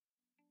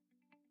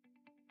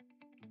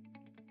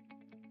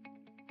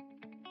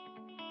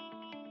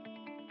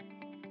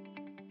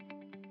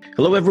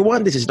Hello,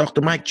 everyone. This is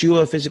Dr. Mike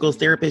Chua, physical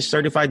therapist,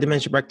 certified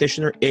dementia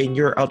practitioner, and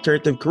your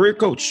alternative career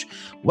coach.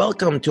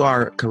 Welcome to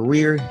our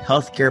career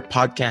healthcare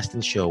podcast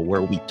and show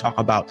where we talk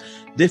about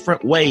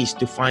different ways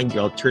to find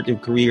your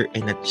alternative career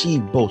and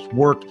achieve both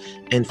work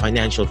and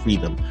financial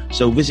freedom.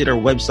 So visit our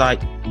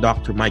website,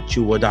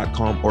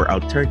 drmikechua.com or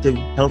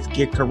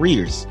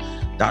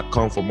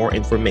alternativehealthcarecareers.com for more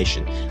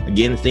information.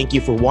 Again, thank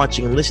you for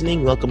watching and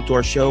listening. Welcome to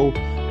our show.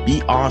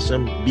 Be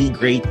awesome, be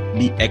great,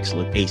 be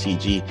excellent,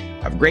 ACG.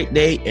 Have a great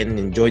day and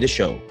enjoy the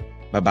show.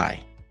 Bye-bye.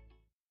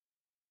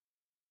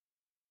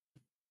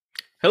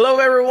 Hello,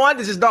 everyone.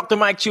 This is Dr.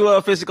 Mike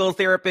Chua, physical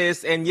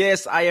therapist. And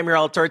yes, I am your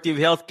alternative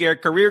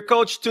healthcare career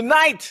coach.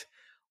 Tonight,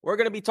 we're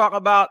going to be talking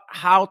about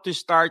how to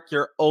start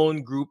your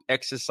own group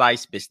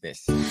exercise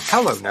business.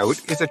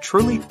 HelloNote is a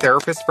truly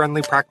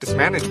therapist-friendly practice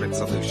management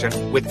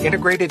solution with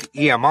integrated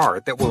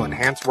EMR that will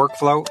enhance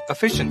workflow,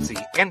 efficiency,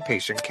 and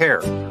patient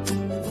care.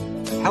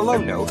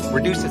 HelloNote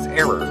reduces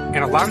error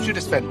and allows you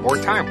to spend more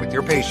time with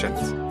your patients.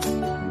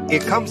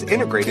 It comes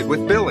integrated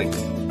with billing.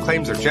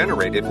 Claims are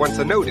generated once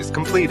a note is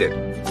completed.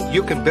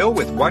 You can bill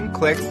with one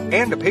click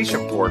and a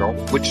patient portal,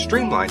 which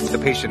streamlines the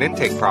patient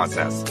intake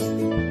process.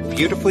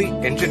 Beautifully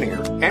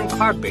engineered and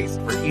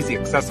cloud-based for easy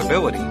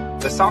accessibility,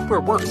 the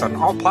software works on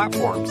all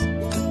platforms.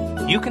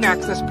 You can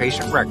access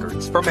patient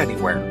records from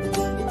anywhere.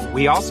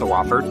 We also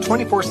offer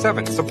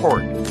 24/7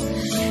 support.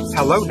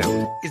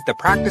 HelloNote is the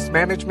practice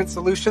management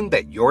solution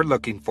that you're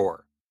looking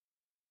for.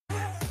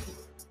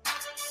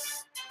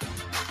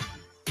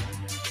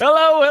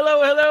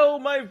 Hello,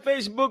 my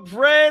Facebook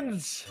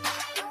friends.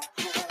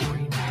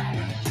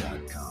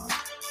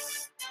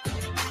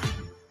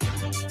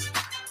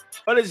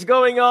 What is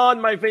going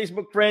on, my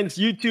Facebook friends,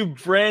 YouTube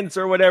friends,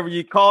 or whatever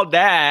you call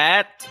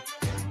that?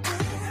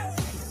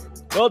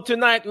 Well,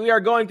 tonight we are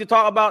going to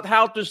talk about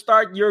how to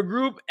start your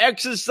group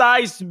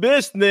exercise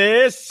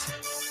business.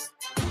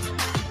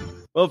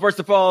 Well, first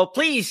of all,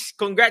 please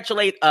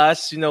congratulate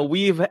us.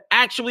 We've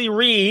actually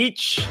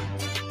reached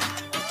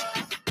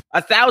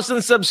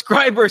 1,000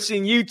 subscribers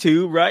in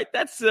YouTube, right?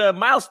 That's a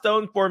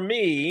milestone for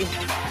me.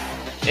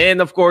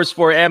 And of course,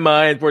 for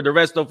Emma and for the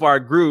rest of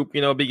our group,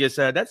 because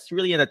that's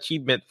really an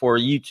achievement for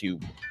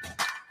YouTube.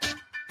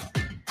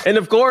 And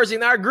of course,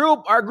 in our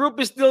group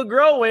is still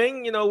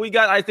growing. We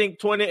got, I think,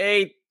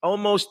 28,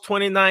 almost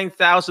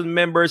 29,000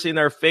 members in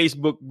our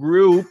Facebook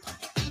group.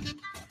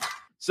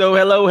 So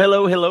hello,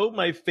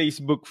 my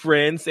Facebook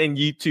friends and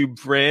YouTube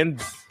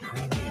friends.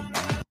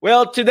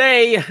 Well,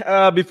 today,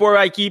 before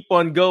I keep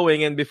on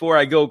going and before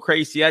I go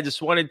crazy, I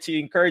just wanted to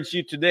encourage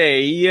you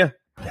today.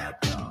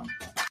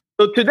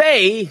 So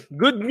today,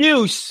 good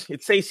news.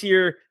 It says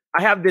here,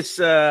 I have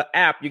this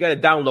app. You got to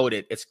download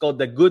it. It's called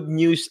the Good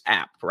News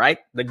app, right?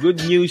 The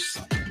Good News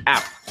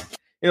app.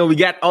 We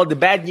got all the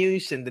bad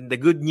news and then the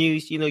good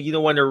news. You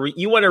don't want to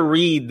you want to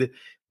read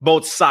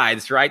both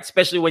sides, right?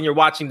 Especially when you're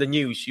watching the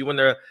news. You want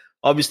to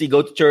obviously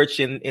go to church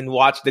and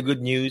watch the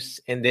good news,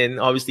 and then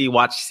obviously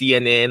watch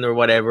CNN or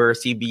whatever,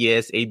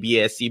 CBS,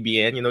 ABS,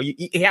 CBN.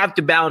 You have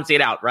to balance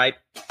it out, right?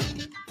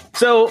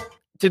 So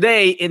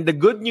today in the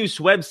Good News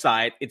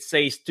website, it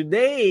says,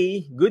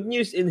 today, good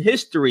news in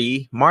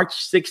history, March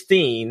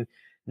 16,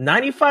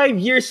 95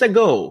 years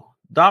ago,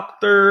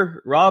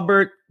 Dr.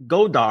 Robert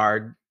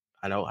Goddard,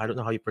 I don't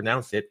know how you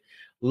pronounce it,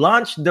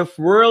 launched the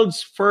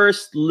world's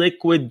first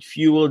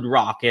liquid-fueled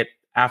rocket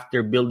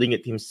after building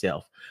it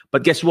himself.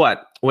 But guess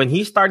what? When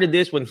he started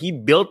this, when he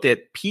built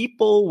it,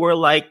 people were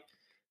like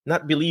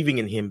not believing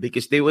in him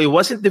because it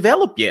wasn't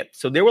developed yet.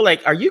 So they were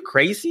like, are you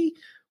crazy?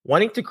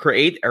 Wanting to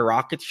create a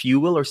rocket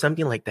fuel or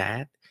something like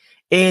that?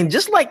 And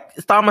just like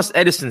Thomas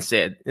Edison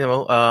said,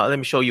 let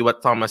me show you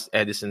what Thomas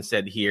Edison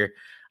said here.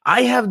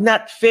 I have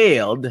not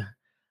failed.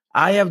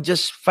 I have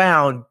just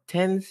found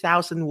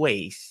 10,000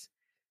 ways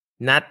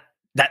that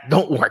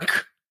don't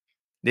work.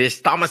 This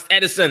is Thomas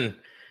Edison.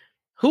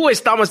 Who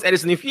is Thomas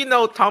Edison? If you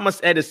know Thomas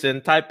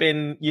Edison, type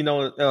in,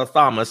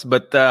 Thomas.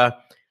 But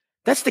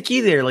that's the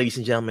key there, ladies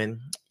and gentlemen.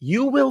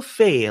 You will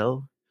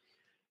fail.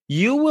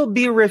 You will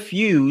be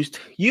refused.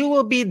 You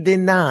will be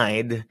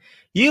denied.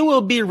 You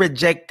will be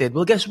rejected.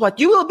 Well, guess what?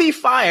 You will be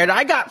fired.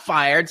 I got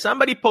fired.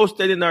 Somebody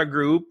posted in our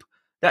group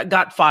that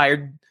got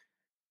fired.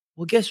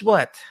 Well, guess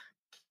what?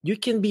 You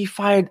can be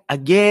fired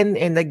again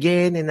and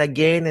again and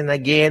again and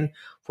again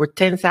for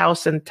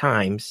 10,000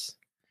 times.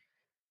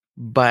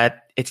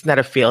 But it's not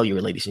a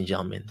failure, ladies and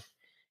gentlemen.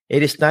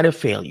 It is not a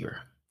failure.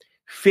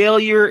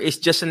 Failure is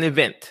just an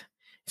event.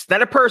 It's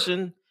not a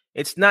person.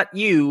 It's not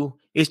you.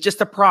 It's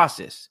just a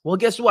process. Well,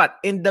 guess what?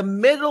 In the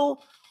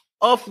middle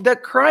of the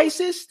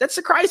crisis, that's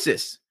a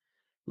crisis,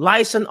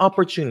 lies an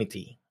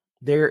opportunity.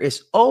 There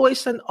is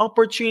always an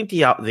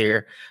opportunity out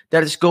there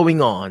that is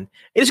going on.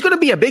 It's going to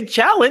be a big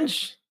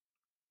challenge.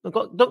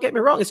 Don't get me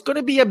wrong. It's going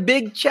to be a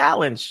big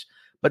challenge.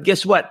 But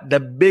guess what?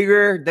 The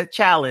bigger the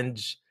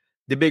challenge,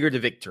 the bigger the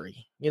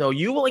victory.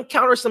 You will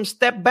encounter some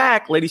step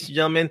back, ladies and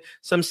gentlemen,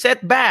 some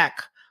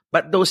setback.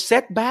 But those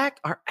setbacks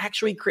are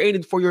actually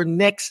created for your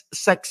next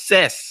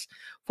success,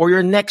 for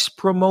your next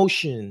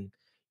promotion.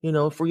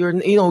 For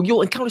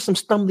you'll encounter some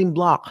stumbling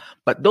block,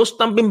 but those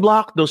stumbling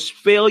block, those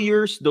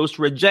failures, those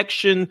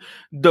rejection,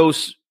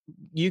 those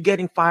you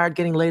getting fired,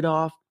 getting laid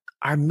off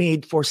are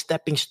made for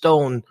stepping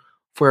stone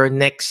for our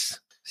next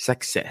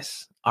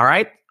success. All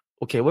right.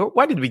 Okay. Well,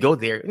 why did we go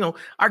there?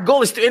 Our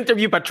goal is to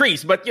interview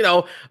Patrice, but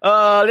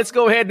let's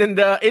go ahead and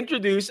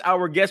introduce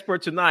our guest for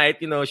tonight.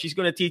 She's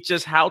going to teach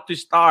us how to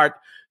start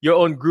your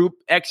own group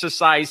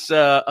exercise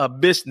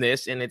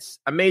business. And it's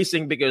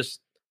amazing because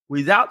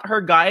without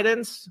her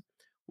guidance,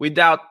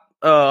 without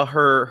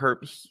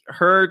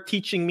her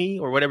teaching me,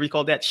 or whatever you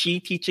call that, she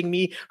teaching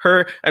me,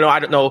 her, I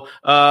don't know,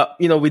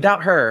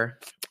 without her,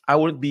 I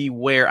wouldn't be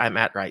where I'm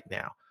at right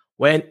now.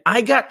 When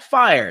I got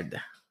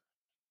fired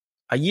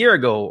a year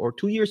ago or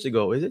 2 years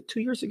ago, is it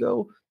 2 years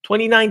ago?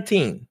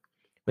 2019.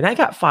 When I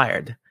got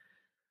fired,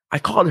 I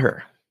called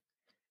her.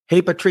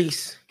 Hey,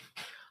 Patrice,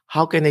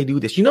 how can I do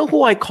this? You know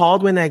who I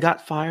called when I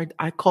got fired?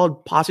 I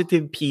called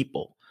positive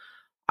people.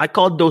 I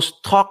called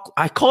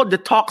the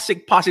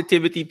toxic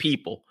positivity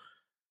people.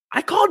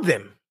 I called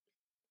them.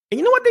 And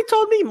you know what they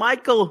told me?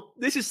 Michael,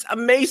 this is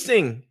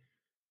amazing.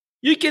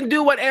 You can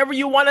do whatever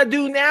you want to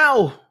do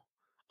now.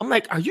 I'm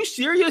like, are you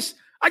serious?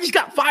 I just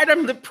got fired.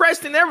 I'm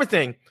depressed and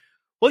everything.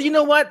 Well, you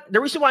know what?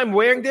 The reason why I'm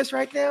wearing this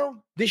right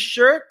now, this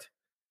shirt,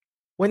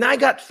 when I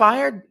got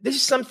fired, this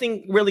is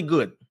something really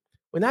good.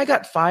 When I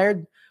got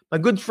fired, my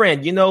good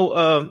friend,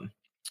 the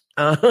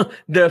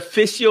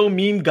physio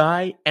meme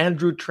guy,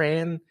 Andrew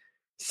Tran,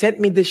 sent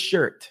me this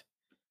shirt.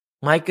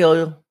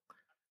 Michael,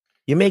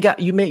 you may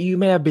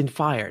have been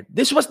fired.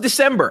 This was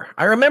December.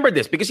 I remember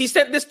this because he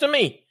sent this to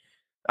me.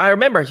 I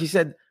remember he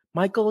said,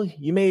 Michael,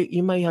 you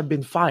may have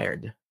been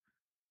fired,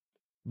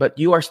 but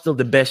you are still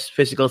the best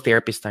physical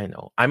therapist I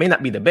know. I may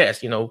not be the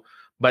best,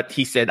 but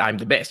he said I'm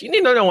the best.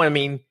 You know what I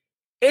mean?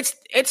 It's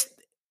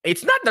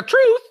not the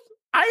truth.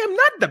 I am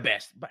not the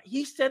best, but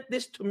he sent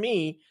this to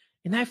me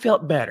and I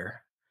felt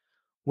better.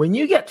 When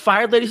you get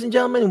fired, ladies and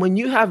gentlemen, when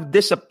you have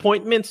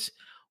disappointments,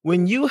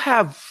 when you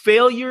have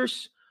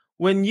failures,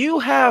 when you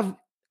have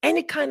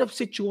any kind of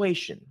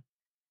situation,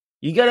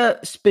 you got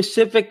to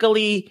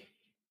specifically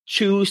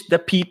choose the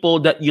people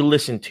that you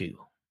listen to.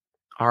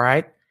 All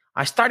right.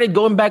 I started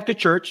going back to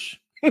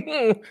church.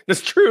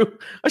 That's true.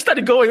 I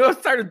started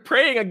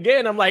praying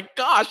again. I'm like,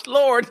 gosh,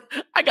 Lord,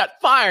 I got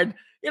fired.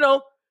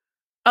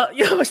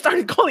 I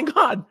started calling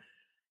God.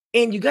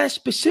 And you got to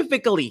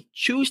specifically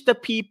choose the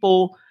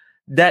people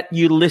that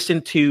you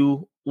listen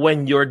to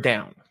when you're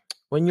down.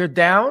 When you're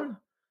down,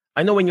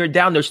 I know when you're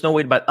down, there's no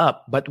way but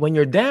up. But when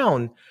you're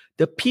down,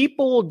 the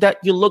people that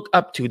you look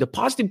up to, the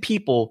positive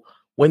people,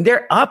 when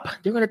they're up,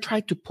 they're going to try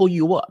to pull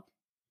you up.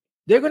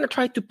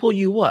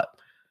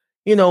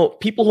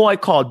 People who I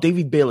call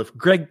David Bailiff,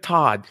 Greg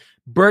Todd,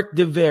 Bert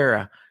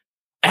DeVera,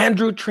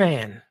 Andrew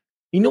Tran.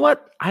 You know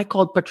what? I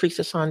called Patrice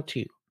Hassan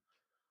too.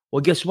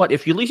 Well, guess what?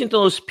 If you listen to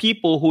those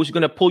people who's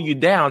going to pull you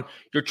down,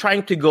 you're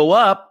trying to go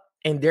up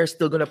and they're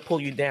still going to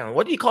pull you down.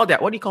 What do you call that?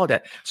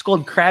 It's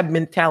called crab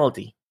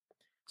mentality.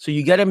 So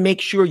you got to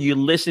make sure you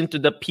listen to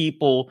the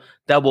people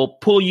that will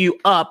pull you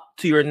up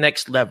to your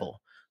next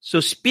level. So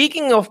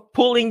speaking of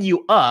pulling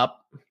you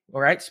up,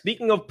 all right, I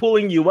don't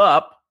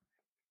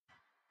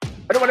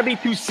want to be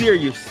too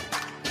serious.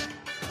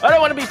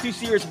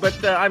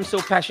 But I'm so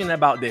passionate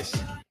about this.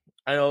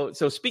 I know.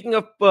 So speaking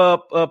of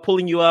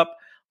pulling you up,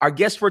 our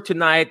guest for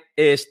tonight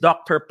is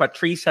Dr.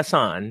 Patrice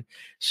Hassan.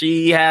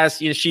 She's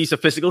a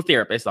physical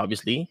therapist,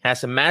 obviously,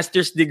 has a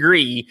master's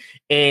degree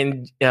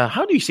in,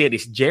 how do you say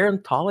this?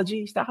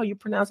 Gerontology? Is that how you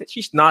pronounce it?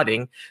 She's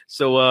nodding.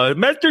 So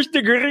master's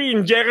degree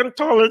in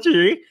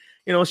gerontology.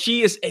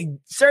 She is a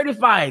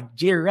certified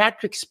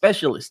geriatric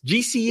specialist,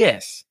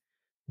 GCS.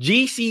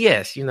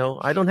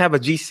 I don't have a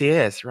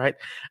GCS, right?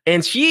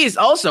 And she is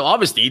also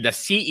obviously the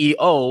CEO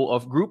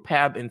of Group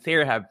Hab and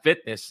TheraHab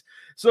Fitness.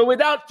 So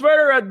without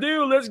further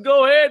ado, let's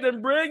go ahead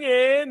and bring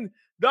in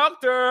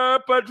Dr.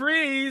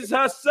 Patrice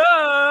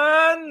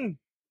Hassan.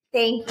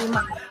 Thank you,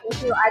 Mike.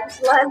 Thank you. I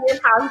just love your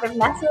positive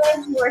message.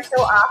 You are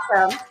so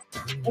awesome.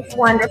 It's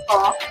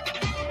wonderful.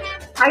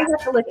 I just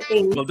have to look at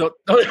things. Well, don't.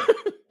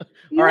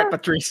 All right,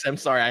 Patrice, I'm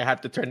sorry. I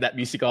have to turn that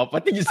music off.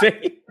 What did you say?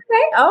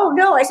 Okay. Oh,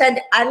 no. I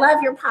said, I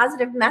love your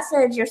positive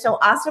message. You're so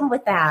awesome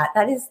with that.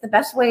 That is the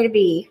best way to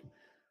be.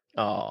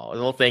 Oh,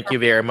 well, thank you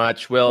very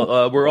much.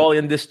 Well, we're all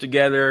in this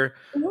together.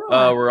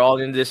 Yeah. We're all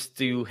in this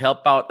to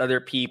help out other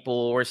people,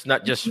 or it's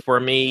not just for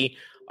me.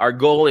 Our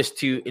goal is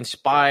to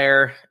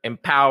inspire,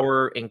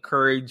 empower,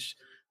 encourage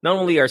not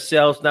only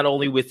ourselves, not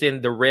only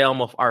within the realm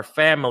of our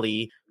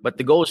family, but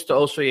the goal is to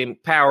also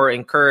empower,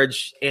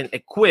 encourage, and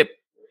equip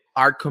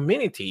our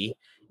community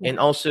and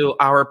also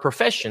our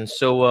profession.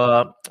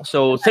 So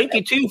thank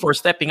you too for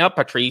stepping up,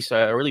 Patrice.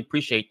 I really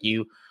appreciate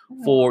you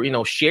for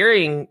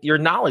sharing your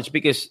knowledge,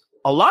 because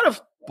a lot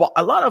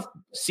of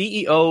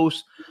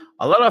CEOs,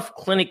 a lot of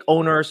clinic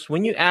owners,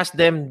 when you ask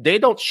them, they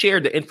don't share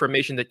the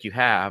information that you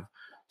have.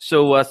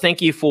 So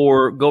thank you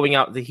for going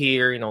out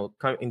here,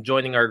 and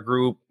joining our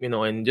group,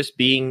 and just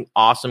being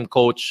awesome,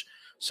 coach.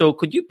 So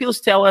could you please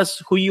tell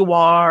us who you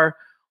are,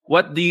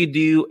 What do you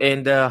do,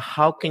 and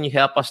how can you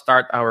help us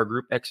start our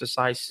group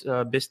exercise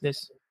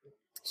business?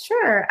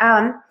 Sure.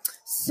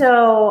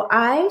 So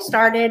I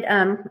started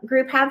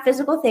Group Hab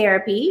Physical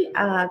Therapy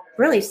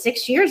really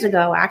 6 years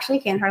ago. Actually,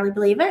 can't hardly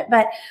believe it.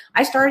 But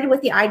I started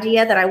with the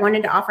idea that I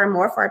wanted to offer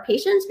more for our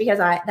patients because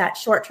that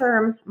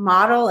short-term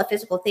model of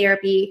physical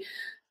therapy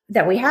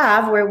that we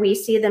have where we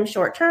see them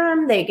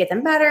short-term, they get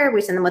them better.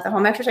 We send them with a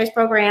home exercise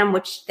program,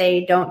 which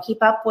they don't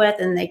keep up with,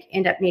 and they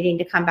end up needing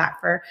to come back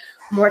for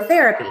more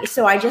therapy.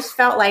 So I just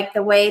felt like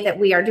the way that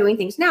we are doing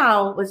things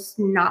now was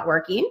not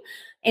working.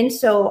 And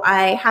so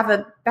I have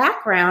a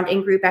background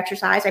in group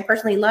exercise. I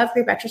personally love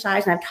group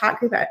exercise, and I've taught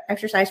group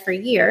exercise for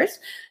years.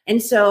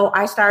 And so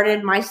I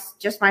started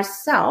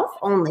myself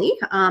only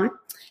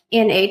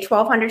in a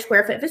 1,200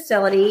 square foot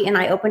facility, and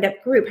I opened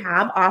up Group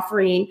Hab,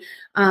 offering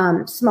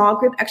small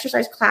group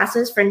exercise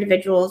classes for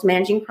individuals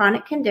managing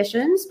chronic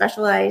conditions,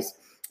 specialized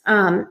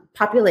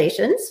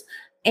populations.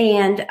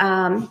 And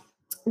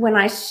when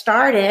I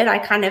started, I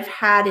kind of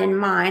had in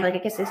mind, like I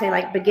guess they say,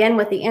 like begin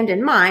with the end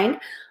in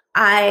mind.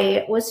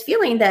 I was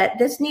feeling that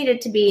this needed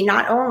to be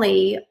not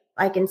only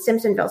like in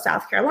Simpsonville,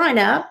 South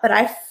Carolina, but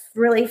I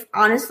really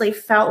honestly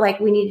felt like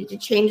we needed to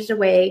change the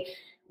way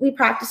we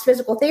practice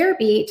physical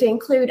therapy to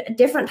include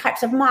different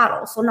types of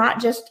models. So not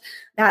just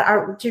that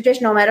our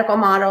traditional medical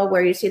model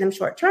where you see them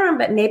short term,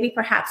 but maybe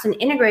perhaps an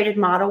integrated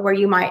model where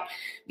you might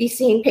be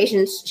seeing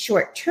patients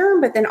short term,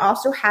 but then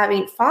also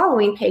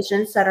following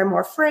patients that are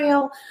more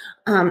frail,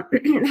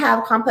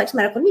 have complex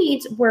medical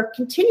needs, where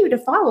continue to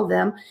follow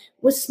them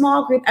with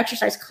small group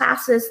exercise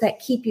classes that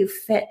keep you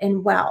fit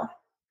and well.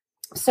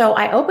 So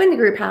I opened the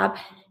Group Hab,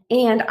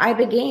 and I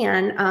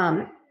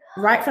began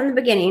right from the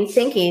beginning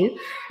thinking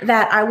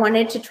that I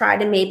wanted to try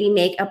to maybe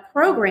make a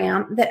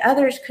program that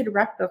others could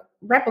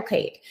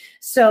replicate.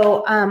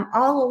 So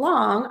all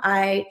along,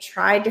 I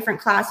tried different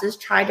classes,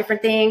 tried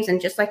different things.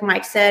 And just like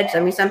Mike said,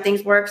 I mean, some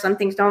things work, some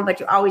things don't, but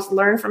you always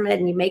learn from it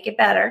and you make it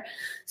better.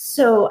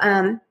 So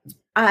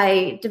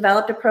I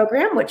developed a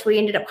program, which we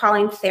ended up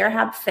calling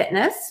TheraHab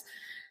Fitness.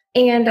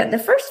 And the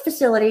first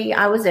facility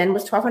I was in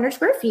was 1,200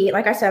 square feet.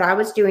 Like I said,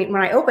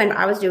 when I opened,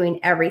 I was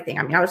doing everything.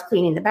 I mean, I was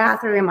cleaning the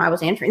bathroom, I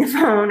was answering the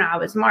phone, I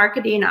was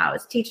marketing, I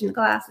was teaching the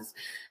classes.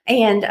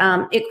 And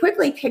it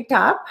quickly picked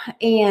up.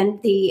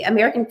 And the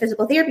American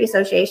Physical Therapy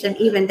Association,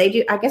 they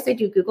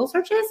do Google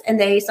searches, and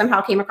they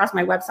somehow came across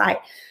my website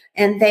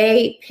and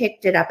they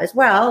picked it up as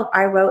well.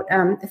 I wrote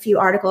a few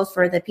articles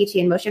for the PT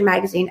in Motion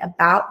magazine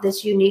about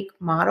this unique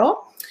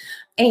model.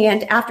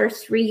 And after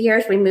 3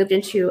 years, we moved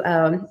into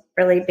a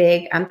really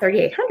big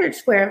 3,800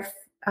 square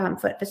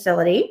foot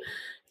facility.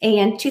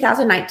 In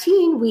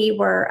 2019, we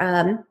were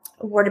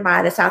awarded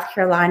by the South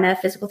Carolina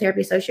Physical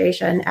Therapy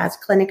Association as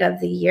Clinic of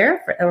the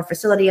Year or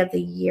Facility of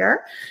the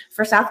Year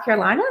for South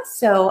Carolina.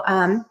 So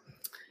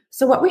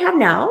what we have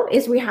now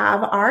is we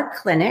have our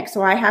clinic.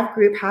 So I have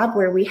Group Hab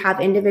where we have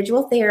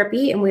individual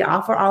therapy and we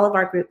offer all of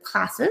our group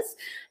classes.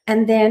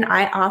 And then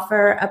I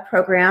offer a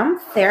program,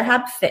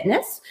 TheraHab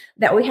Fitness,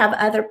 that we have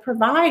other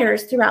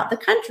providers throughout the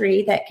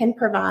country that can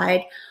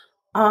provide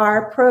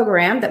our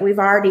program that we've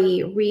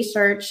already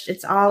researched.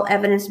 It's all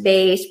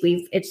evidence-based.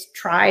 It's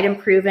tried and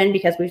proven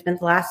because we've spent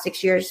the last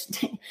 6 years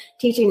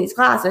teaching these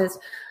classes.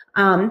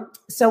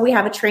 So we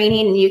have a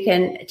training, and you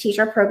can teach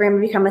our program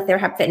and become a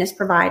TheraHab Fitness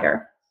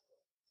provider.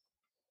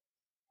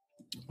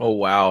 Oh,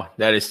 wow.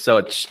 That is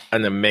such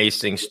an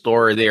amazing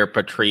story there,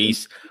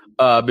 Patrice.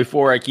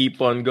 Before I keep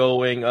on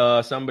going,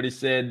 somebody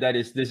said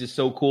this is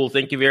so cool.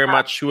 Thank you very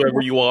much, whoever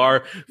you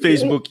are,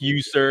 Facebook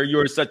user.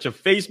 You're such a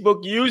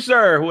Facebook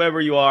user, whoever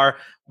you are.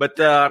 But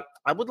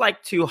I would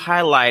like to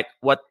highlight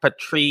what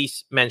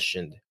Patrice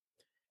mentioned.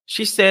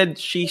 She said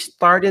she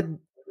started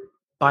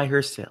by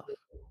herself.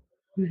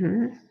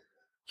 Mm-hmm.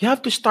 You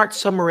have to start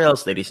somewhere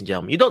else, ladies and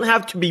gentlemen. You don't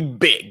have to be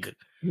big.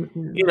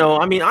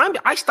 Mm-hmm.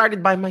 I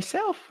started by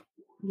myself.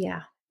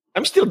 Yeah.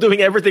 I'm still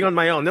doing everything on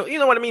my own. You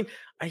know what I mean?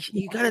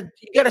 You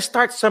gotta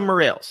start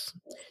somewhere else.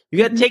 You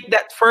gotta take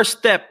that first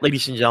step,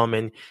 ladies and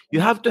gentlemen. You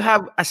have to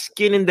have a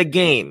skin in the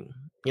game.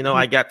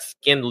 I got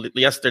skinned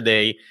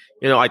yesterday.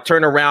 I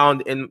turn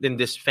around in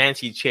this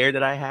fancy chair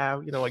that I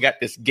have. I got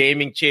this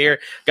gaming chair,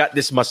 got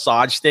this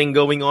massage thing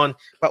going on.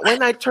 But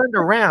when I turned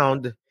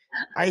around,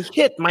 I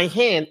hit my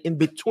hand in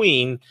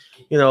between,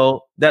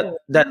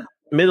 that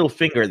middle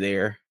finger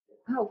there.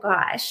 Oh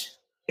gosh.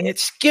 And it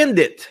skinned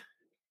it.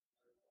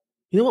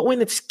 You know what?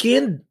 When it's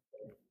skinned,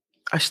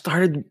 I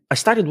started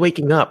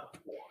waking up.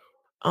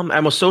 I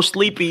was so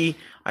sleepy.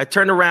 I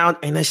turned around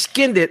and I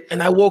skinned it,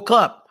 and I woke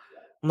up.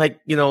 I'm like,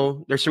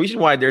 there's a reason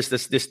why there's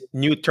this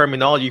new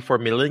terminology for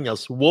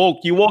millennials.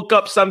 You woke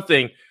up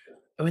something.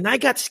 And when I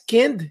got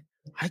skinned,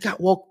 I got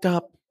woke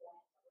up,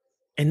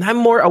 and I'm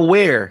more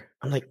aware.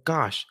 I'm like,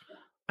 gosh,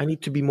 I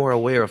need to be more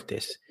aware of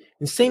this.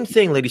 And same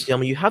thing, ladies and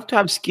gentlemen, you have to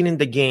have skin in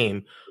the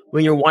game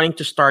when you're wanting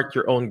to start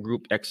your own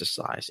group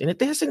exercise. And it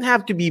doesn't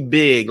have to be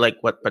big like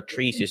what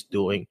Patrice is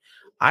doing.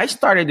 I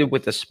started it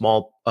with a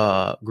small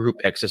group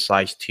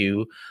exercise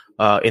too,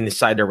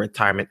 inside the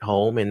retirement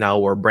home. And now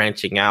we're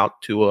branching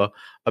out to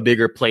a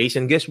bigger place.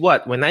 And guess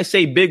what? When I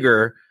say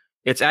bigger,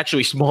 It's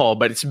actually small,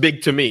 but it's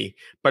big to me.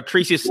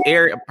 Patrice's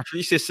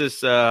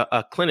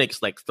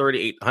clinic's like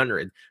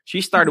 3,800. She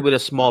started with a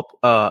small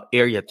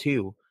area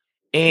too,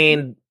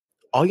 and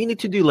all you need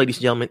to do, ladies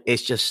and gentlemen,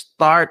 is just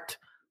start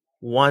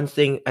one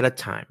thing at a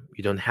time.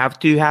 You don't have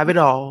to have it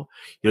all.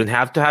 You don't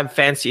have to have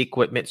fancy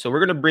equipment. So we're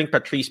gonna bring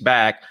Patrice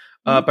back.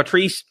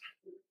 Patrice,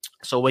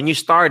 so when you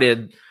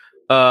started,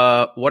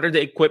 what are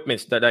the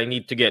equipments that I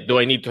need to get? Do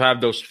I need to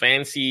have those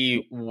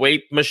fancy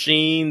weight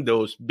machine,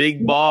 those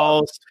big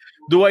balls?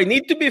 Do I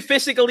need to be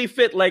physically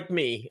fit like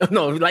me?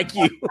 No, like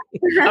you.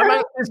 I'm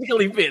not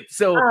physically fit.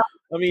 So,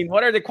 I mean,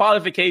 what are the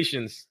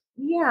qualifications?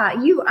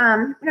 Yeah, you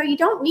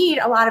don't need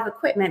a lot of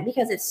equipment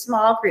because it's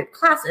small group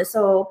classes.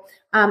 So,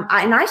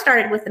 I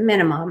started with the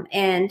minimum,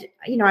 and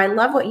I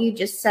love what you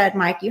just said,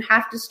 Mike. You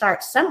have to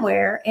start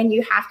somewhere, and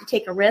you have to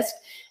take a risk,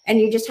 and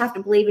you just have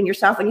to believe in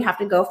yourself, and you have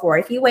to go for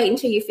it. If you wait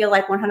until you feel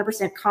like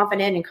 100%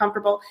 confident and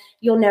comfortable,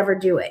 you'll never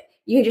do it.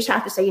 You just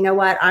have to say, you know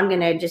what, I'm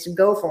going to just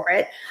go for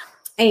it.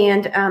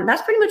 And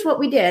that's pretty much what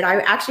we did.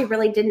 I actually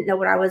really didn't know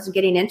what I was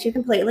getting into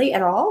completely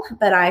at all,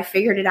 but I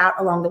figured it out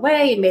along the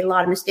way and made a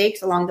lot of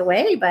mistakes along the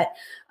way, but,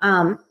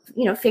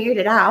 figured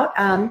it out.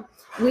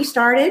 We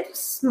started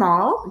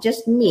small,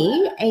 just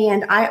me,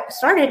 and I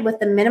started with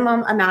the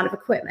minimum amount of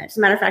equipment. As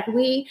a matter of fact,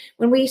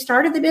 when we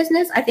started the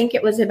business, I think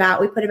it was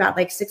we put about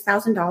like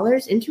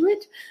 $6,000 into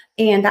it,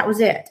 and that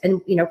was it.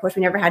 And, of course,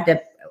 we never had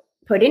to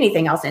put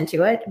anything else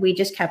into it. We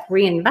just kept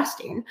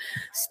reinvesting.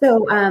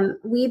 So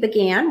we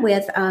began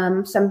with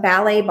some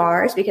ballet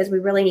bars because we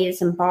really needed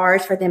some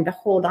bars for them to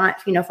hold on,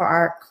 for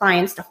our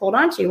clients to hold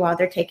on to while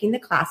they're taking the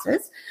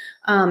classes.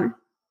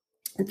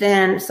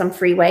 Then some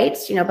free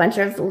weights, a bunch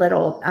of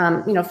little,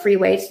 free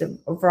weights,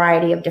 a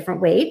variety of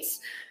different weights.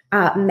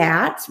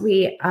 Mats.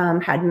 We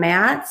had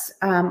mats.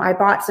 I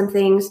bought some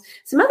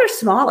other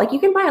small, like you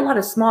can buy a lot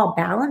of small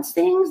balance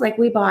things. Like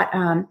we bought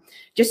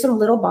just some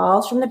little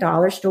balls from the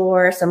dollar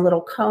store, some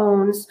little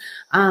cones.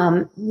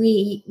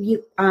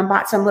 We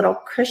bought some little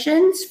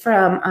cushions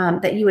from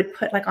that you would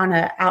put like on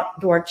an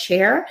outdoor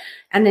chair.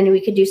 And then we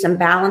could do some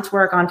balance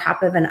work on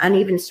top of an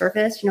uneven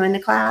surface, in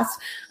the class.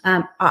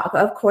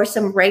 Of course,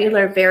 some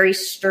regular, very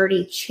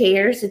sturdy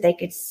chairs that they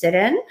could sit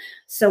in.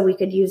 So we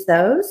could use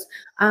those.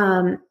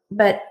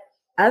 But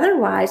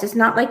otherwise, it's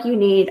not like you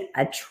need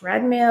a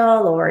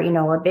treadmill or,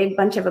 a big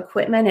bunch of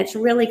equipment. It's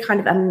really kind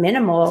of a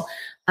minimal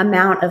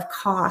amount of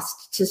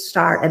cost to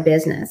start a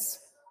business.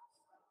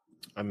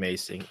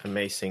 Amazing.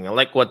 I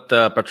like what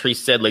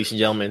Patrice said, ladies and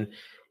gentlemen.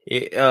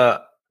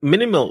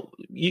 Minimal,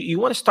 you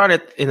want to start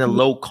it in a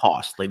low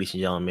cost, ladies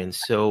and gentlemen.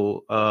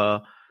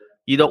 So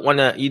you don't want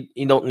to,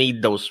 you don't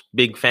need those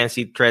big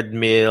fancy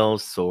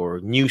treadmills or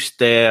New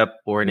Step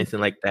or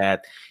anything like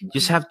that. You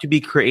just have to be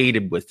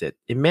creative with it.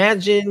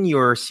 Imagine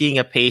you're seeing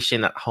a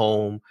patient at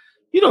home.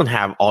 You don't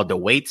have all the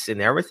weights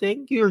and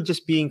everything. You're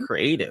just being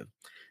creative.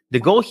 The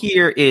goal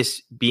here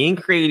is being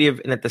creative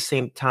and at the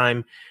same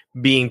time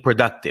being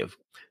productive.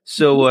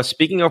 So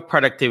speaking of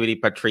productivity,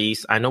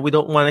 Patrice, I know we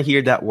don't want to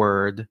hear that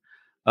word.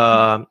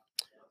 I'm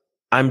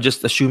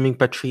just assuming,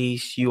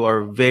 Patrice, you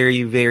are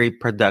very, very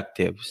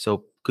productive.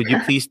 So could you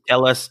please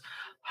tell us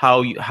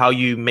how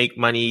you make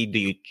money? Do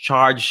you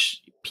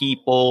charge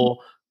people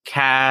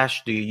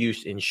cash? Do you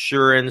use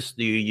insurance?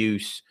 Do you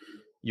use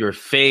your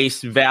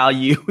face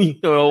value?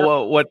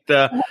 What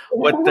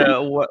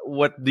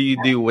do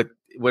you do with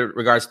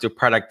regards to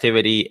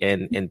productivity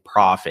and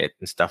profit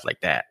and stuff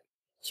like that?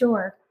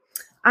 Sure.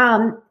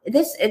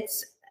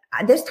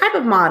 This type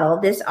of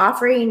model, this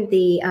offering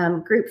the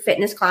group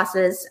fitness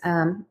classes,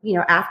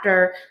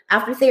 after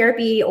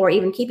therapy or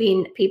even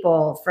keeping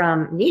people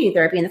from needing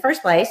therapy in the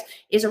first place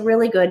is a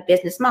really good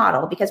business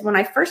model. Because when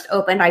I first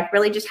opened, I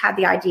really just had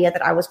the idea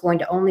that I was going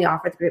to only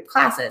offer the group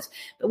classes.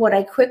 But what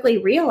I quickly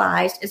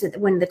realized is that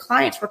when the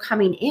clients were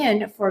coming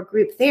in for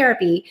group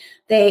therapy,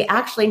 they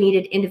actually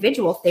needed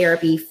individual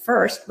therapy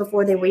first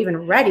before they were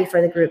even ready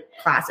for the group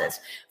classes.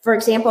 For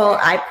example,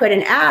 I put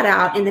an ad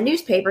out in the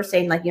newspaper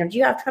saying, like, do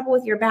you have trouble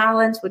with your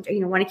balance? Would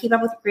want to keep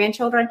up with your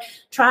grandchildren?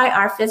 Try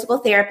our physical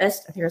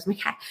therapist. There's my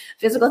cat.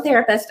 Physical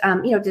therapist,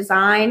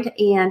 designed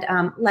and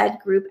led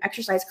group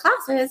exercise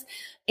classes.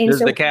 And does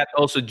the cat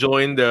also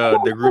join the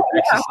group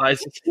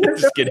exercises?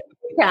 Just kidding.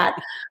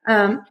 Cat. So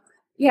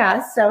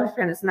I'm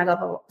trying to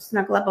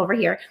snuggle up over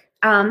here.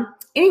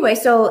 Anyway,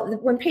 so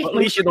when patients, at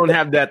least you don't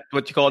have that,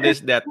 what you call this,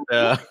 that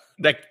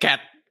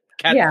cat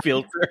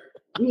filter.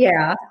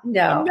 Yeah,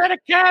 no. I'm not a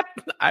cat.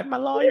 I'm a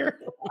lawyer.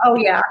 Oh,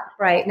 yeah,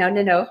 right.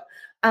 No.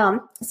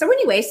 So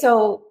anyway,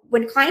 so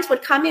when clients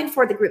would come in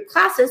for the group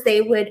classes, they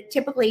would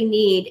typically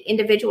need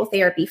individual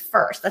therapy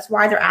first. That's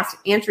why they're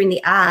answering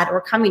the ad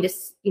or coming to,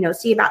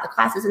 see about the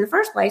classes in the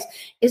first place,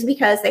 is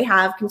because they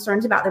have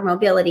concerns about their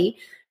mobility.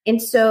 And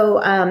so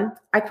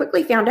I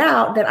quickly found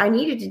out that I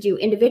needed to do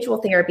individual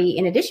therapy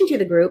in addition to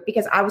the group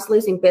because I was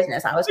losing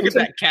business. I was look at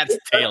that cat's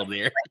tail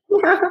there.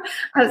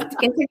 I was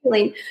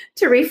continuing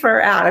to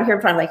refer out. I'm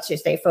here trying to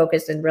just stay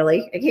focused and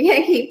really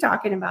keep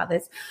talking about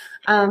this.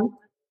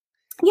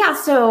 Yeah,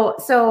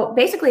 so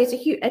basically,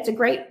 it's a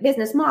great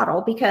business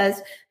model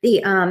because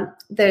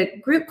the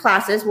group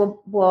classes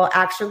will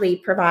actually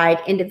provide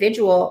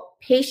individual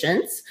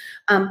patients,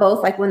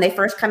 both like when they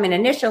first come in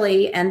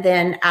initially, and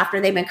then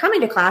after they've been coming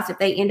to class, if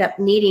they end up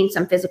needing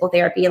some physical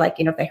therapy, like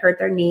if they hurt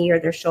their knee or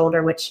their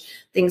shoulder, which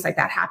things like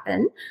that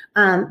happen,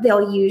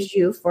 they'll use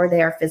you for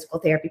their physical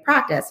therapy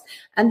practice.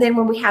 And then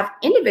when we have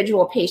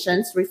individual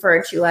patients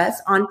referred to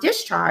us on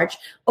discharge,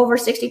 over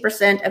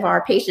 60% of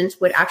our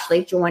patients would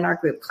actually join our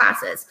group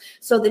classes.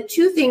 So the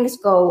two things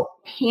go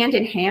hand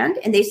in hand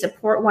and they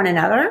support one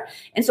another.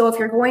 And so if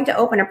you're going to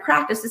open a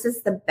practice, this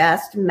is the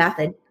best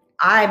method,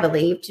 I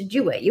believe, to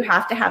do it. You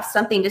have to have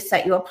something to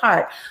set you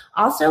apart.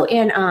 Also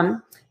in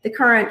the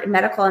current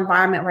medical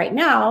environment right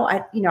now,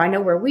 I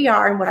know where we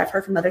are and what I've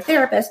heard from other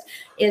therapists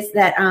is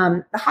that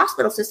the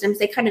hospital systems,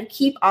 they kind of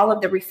keep all of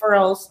the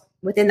referrals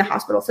within the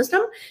hospital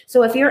system.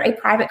 So if you're a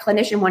private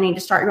clinician wanting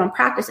to start your own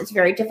practice, it's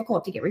very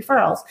difficult to get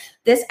referrals.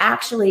 This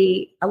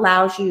actually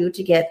allows you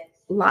to get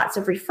lots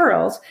of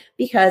referrals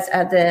because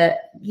of the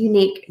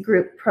unique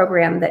group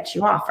program that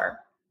you offer.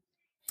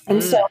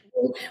 And so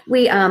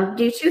we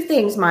do two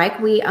things, Mike.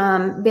 We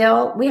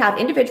have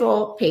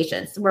individual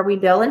patients where we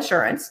bill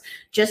insurance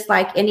just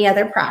like any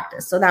other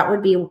practice. So that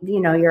would be,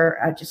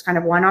 your just kind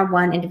of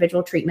one-on-one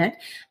individual treatment.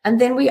 And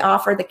then we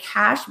offer the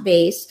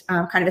cash-based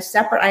kind of a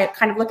separate, I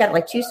kind of look at it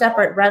like two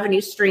separate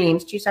revenue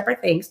streams, two separate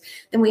things.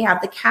 Then we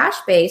have the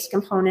cash-based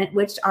component,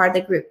 which are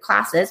the group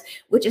classes,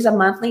 which is a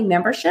monthly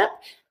membership.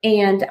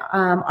 And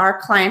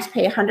our clients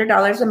pay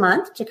 $100 a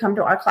month to come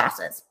to our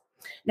classes.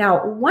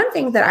 Now, one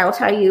thing that I will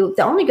tell you,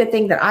 the only good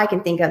thing that I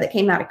can think of that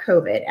came out of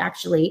COVID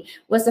actually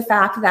was the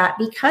fact that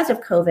because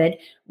of COVID,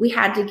 we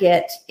had to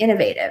get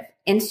innovative.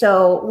 And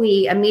so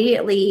we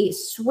immediately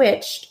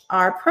switched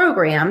our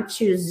program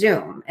to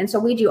Zoom. And so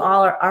we do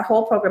all our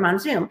whole program on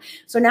Zoom.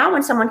 So now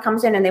when someone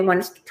comes in and they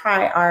want to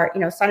try our,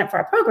 sign up for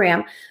our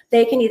program,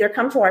 they can either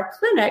come to our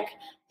clinic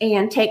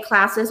and take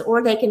classes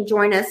or they can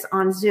join us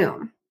on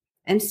Zoom.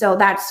 And so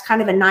that's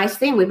kind of a nice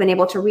thing. We've been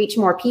able to reach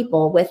more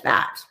people with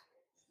that.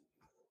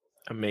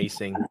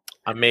 Amazing.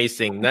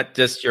 Not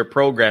just your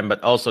program,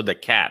 but also the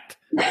cat.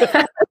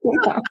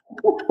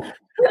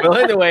 Well,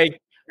 anyway,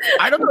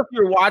 I don't know if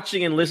you're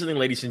watching and listening,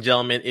 ladies and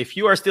gentlemen. If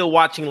you are still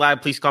watching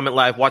live, please comment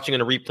live. Watching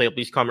on a replay,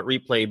 please comment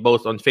replay,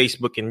 both on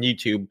Facebook and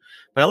YouTube.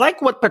 But I like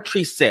what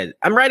Patrice said.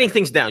 I'm writing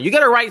things down. You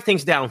got to write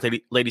things down,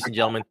 ladies and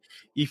gentlemen.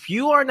 If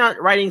you are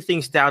not writing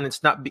things down,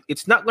 it's not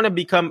going to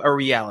become a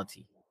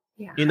reality.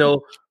 Yeah.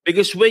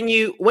 Because when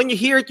you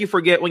hear it, you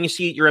forget. When you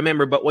see it, you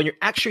remember. But when you're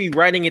actually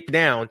writing it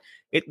down,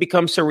 it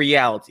becomes a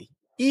reality.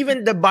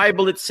 Even the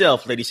Bible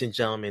itself, ladies and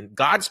gentlemen,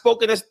 God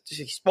spoken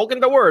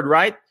the word,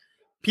 right?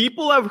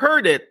 People have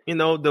heard it.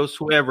 Those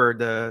whoever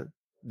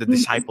the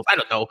disciples, I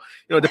don't know.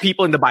 The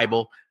people in the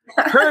Bible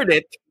heard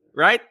it,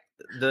 right?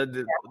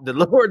 The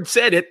Lord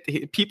said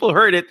it. People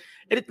heard it,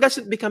 and it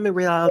doesn't become a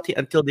reality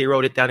until they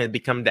wrote it down and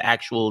become the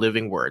actual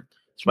living word.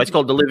 That's why it's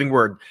called the living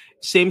word.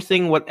 Same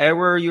thing,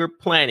 whatever you're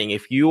planning.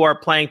 If you are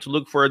planning to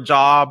look for a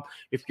job,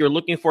 if you're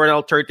looking for an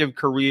alternative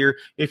career,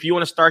 if you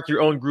want to start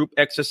your own group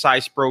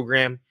exercise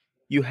program,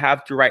 you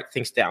have to write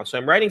things down. So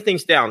I'm writing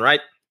things down, right?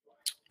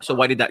 So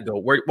why did that go?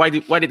 Why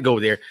did it go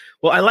there?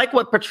 Well, I like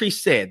what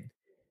Patrice said.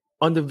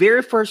 On the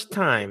very first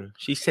time,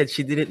 she said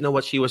she didn't know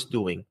what she was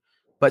doing,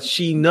 but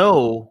she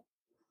know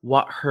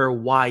what her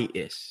why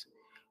is.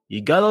 You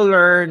got to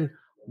learn,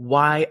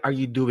 why are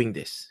you doing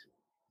this?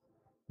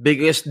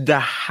 Because the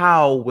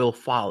how will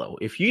follow.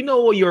 If you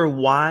know your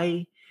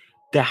why,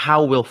 the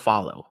how will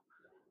follow.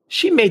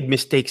 She made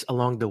mistakes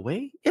along the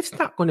way. It's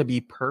not going to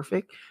be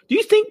perfect. Do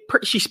you think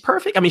she's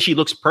perfect? I mean, she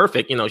looks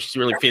perfect. She's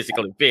really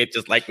physically fit,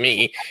 just like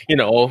me.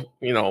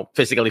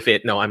 Physically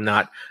fit. No, I'm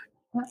not.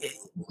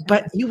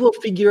 But you will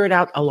figure it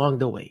out along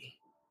the way.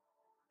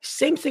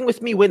 Same thing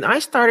with me. When I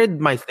started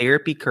my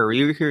therapy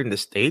career here in the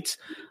States,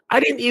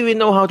 I didn't even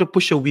know how to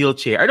push a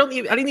wheelchair. I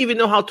didn't even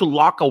know how to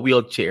lock a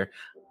wheelchair.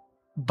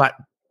 But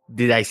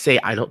did I say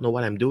I don't know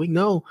what I'm doing?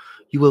 No,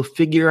 you will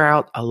figure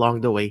out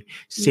along the way.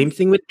 Same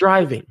thing with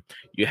driving.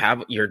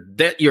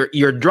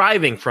 You're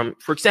driving from,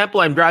 for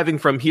example, I'm driving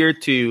from here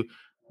to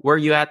where are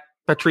you at,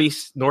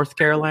 Patrice? North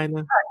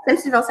Carolina?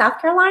 Simpsonville,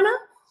 South Carolina.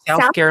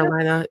 South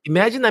Carolina.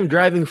 Imagine I'm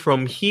driving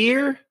from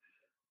here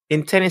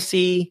in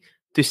Tennessee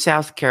to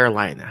South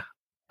Carolina.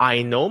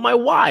 I know my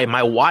why.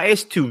 My why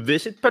is to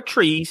visit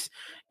Patrice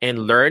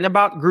and learn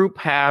about Group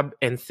Hab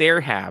and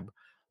TheraHab.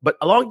 But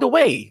along the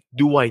way,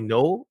 do I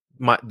know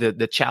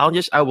the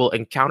challenges I will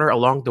encounter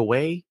along the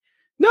way?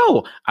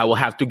 No, I will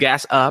have to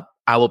gas up.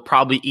 I will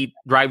probably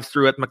drive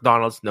through at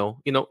McDonald's.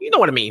 No, you know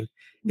what I mean?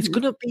 It's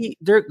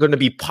there are gonna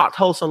be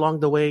potholes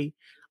along the way.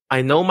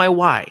 I know my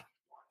why,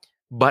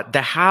 but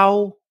the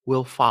how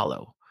will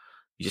follow.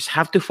 You just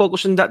have to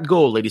focus on that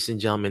goal, ladies and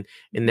gentlemen,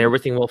 and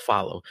everything will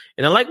follow.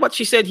 And I like what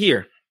she said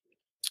here.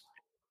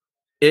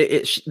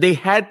 They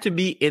had to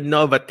be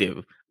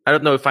innovative. I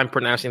don't know if I'm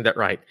pronouncing that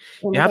right.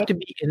 You have to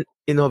be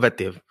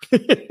innovative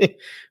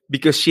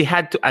because she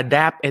had to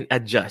adapt and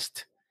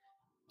adjust.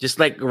 Just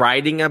like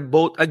riding a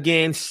boat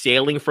again,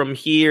 sailing from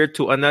here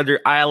to another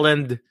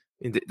island.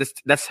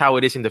 That's how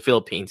it is in the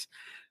Philippines.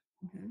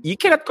 Mhm. You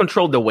cannot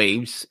control the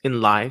waves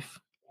in life.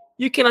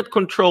 You cannot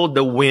control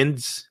the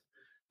winds.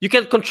 You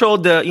can't control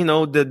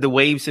the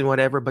waves and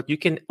whatever, but you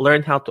can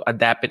learn how to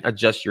adapt and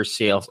adjust your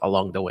sails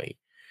along the way.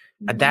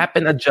 Mhm. Adapt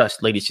and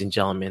adjust, ladies and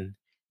gentlemen.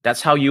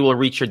 That's how you will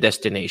reach your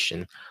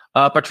destination.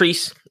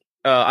 Patrice,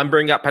 I'm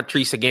bringing up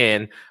Patrice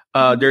again.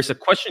 Mhm. There's a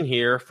question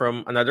here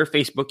from another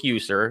Facebook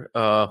user,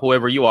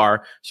 whoever you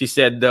are. She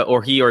said,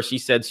 or he or she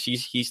said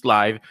he's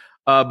live.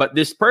 But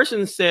this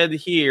person said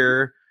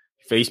here,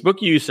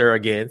 Facebook user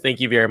again. Thank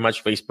you very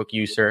much, Facebook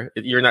user.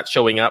 You're not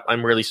showing up.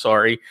 I'm really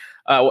sorry.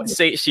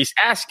 Say she's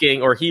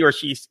asking, or he or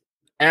she's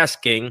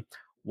asking,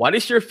 what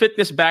is your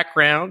fitness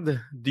background?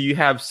 Do you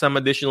have some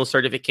additional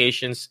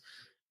certifications?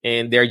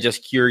 And they're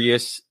just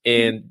curious.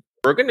 And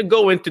we're going to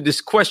go into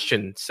this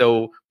question.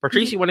 So,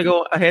 Patrice, you want to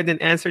go ahead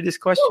and answer this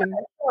question?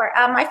 Sure.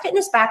 My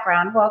fitness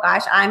background, well,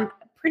 gosh, I'm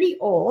pretty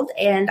old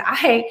and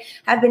I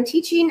have been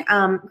teaching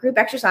group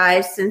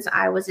exercise since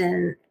I was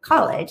in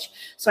college.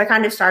 So I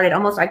kind of started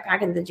almost like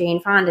back in the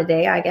Jane Fonda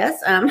day, I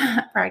guess,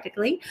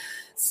 practically.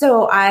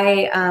 So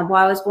while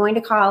I was going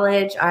to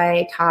college,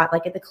 I taught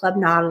like at the Club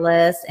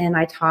Nautilus and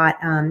I taught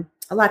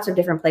lots of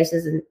different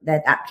places in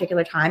that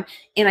particular time.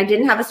 And I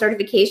didn't have a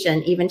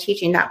certification even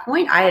teaching that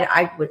point.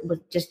 I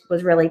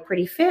was really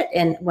pretty fit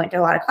and went to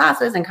a lot of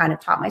classes and kind of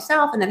taught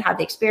myself and then had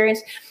the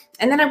experience.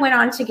 And then I went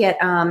on to get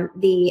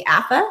the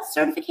AFA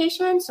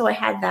certification. So I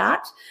had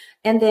that.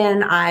 And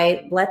then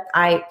I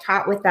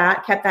taught with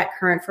that, kept that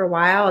current for a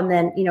while. And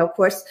then, of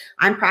course,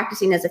 I'm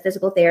practicing as a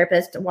physical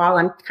therapist while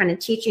I'm kind of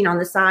teaching on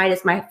the side.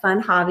 It's my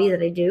fun hobby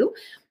that I do.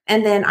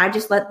 And then I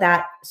just let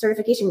that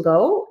certification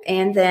go.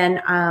 And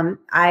then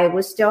I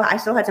still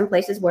had some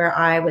places where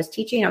I was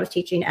teaching. I was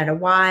teaching at a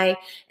Y,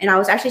 and I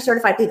was actually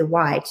certified through the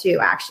Y too,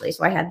 actually.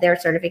 So I had their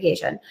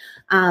certification.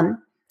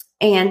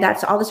 And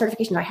that's all the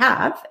certifications I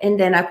have. And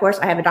then, of course,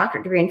 I have a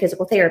doctorate degree in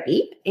physical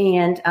therapy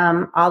and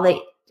all the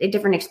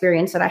different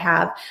experience that I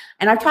have.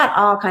 And I've taught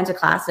all kinds of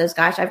classes.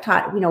 Gosh, I've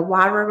taught,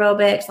 water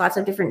aerobics, lots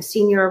of different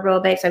senior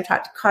aerobics. I've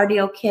taught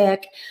cardio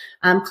kick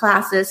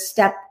classes,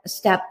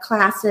 step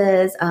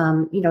classes,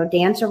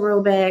 dance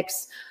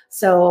aerobics.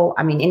 So,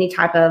 I mean, any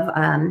type of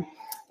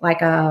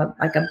like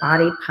a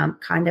body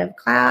pump kind of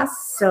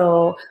class.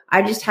 So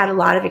I just had a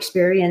lot of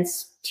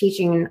experience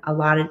teaching a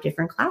lot of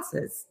different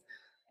classes.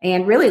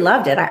 And really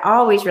loved it. I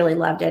always really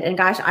loved it. And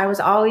gosh, I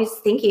was always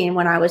thinking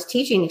when I was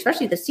teaching,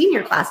 especially the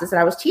senior classes that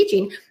I was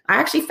teaching, I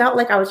actually felt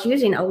like I was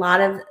using a lot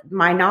of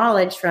my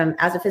knowledge from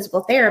as a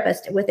physical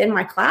therapist within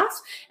my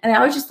class. And I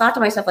always just thought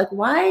to myself, like,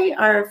 why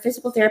are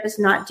physical therapists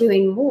not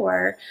doing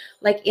more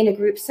like in a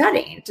group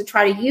setting to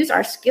try to use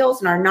our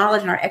skills and our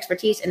knowledge and our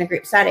expertise in a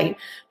group setting?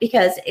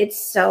 Because it's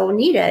so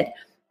needed.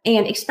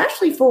 And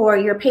especially for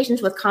your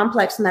patients with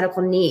complex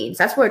medical needs,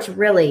 that's where it's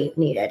really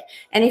needed.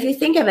 And if you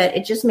think of it,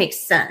 it just makes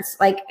sense.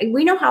 Like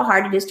we know how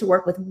hard it is to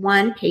work with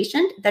one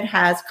patient that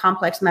has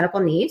complex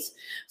medical needs.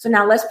 So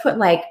now let's put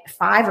like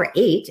 5 or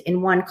 8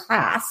 in one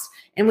class.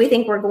 And we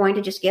think we're going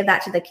to just give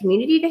that to the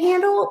community to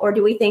handle? Or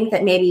do we think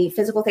that maybe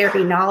physical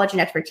therapy knowledge and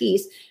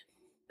expertise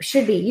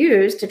should be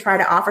used to try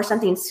to offer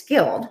something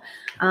skilled?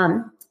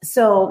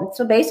 So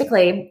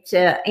basically,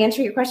 to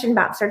answer your question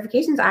about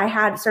certifications, I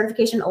had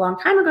certification a long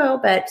time ago,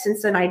 but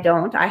since then I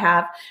don't. I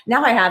have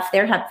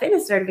TheraHab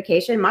Fitness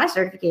certification, my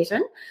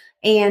certification,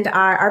 and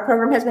our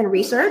program has been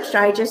researched.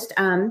 I just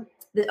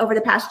over the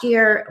past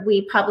year,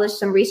 we published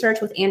some research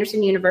with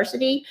Anderson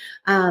University.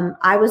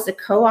 I was the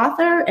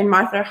co-author, and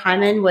Martha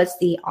Hyman was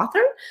the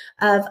author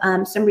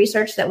of some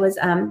research that was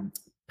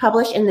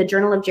published in the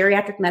Journal of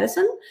Geriatric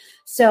Medicine.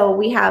 So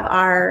we have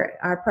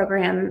our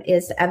program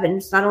is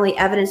not only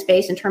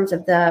evidence-based in terms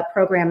of the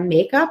program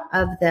makeup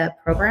of the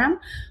program,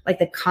 like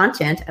the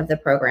content of the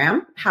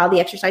program, how the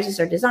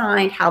exercises are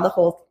designed, how the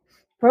whole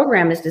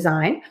program is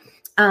designed,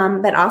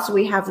 but also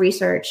we have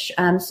research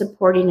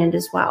supporting it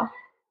as well.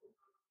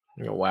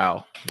 Oh,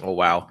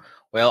 wow.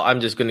 Well, I'm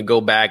just going to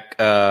go back.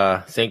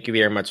 Thank you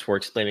very much for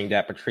explaining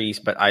that, Patrice.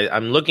 But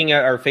I'm looking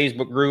at our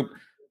Facebook group.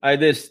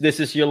 This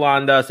is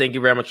Yolanda. Thank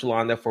you very much,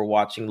 Yolanda, for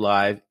watching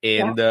live.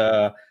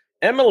 And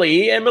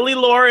Emily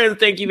Lauren,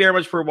 thank you very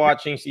much for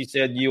watching. She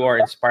said you are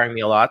inspiring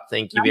me a lot.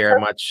 Thank you very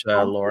much,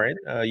 Lauren.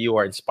 You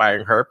are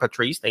inspiring her.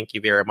 Patrice, thank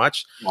you very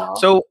much. Wow.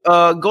 So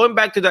going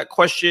back to that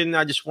question,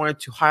 I just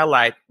wanted to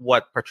highlight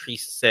what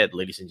Patrice said,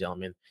 ladies and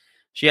gentlemen.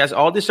 She has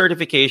all the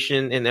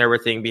certification and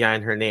everything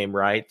behind her name,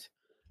 right?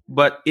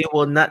 But it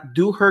will not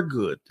do her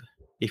good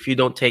if you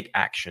don't take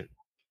action.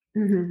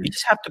 Mm-hmm. You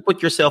just have to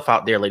put yourself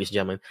out there, ladies and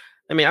gentlemen.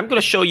 I mean, I'm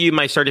going to show you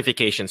my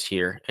certifications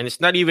here, and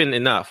it's not even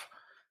enough.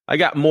 I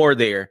got more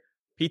there.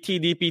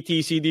 PT, DPT,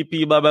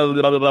 CDP, blah, blah,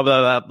 blah, blah, blah,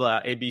 blah,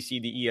 blah, A, B, C,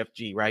 D, E, F,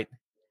 G, right?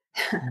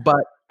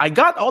 But I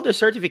got all the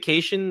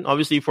certification,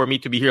 obviously, for me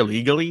to be here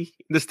legally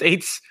in the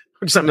States,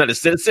 which I'm not a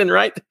citizen,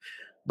 right?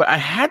 But I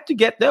had to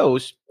get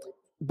those.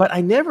 But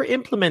I never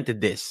implemented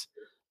this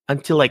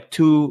until like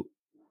 2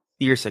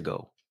 years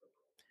ago.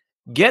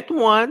 Get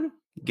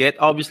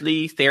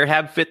obviously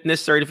TheraHab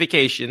Fitness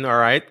certification, all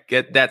right?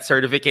 Get that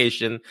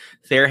certification,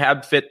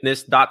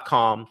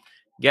 TheraHabFitness.com.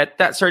 get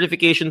that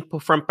certification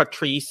from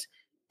Patrice,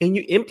 and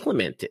you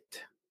implement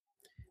it.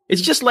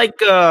 It's just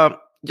like a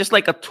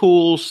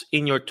tools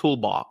in your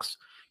toolbox.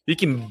 You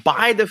can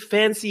buy the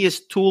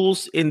fanciest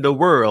tools in the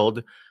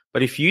world,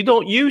 but if you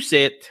don't use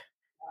it,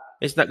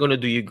 it's not going to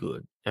do you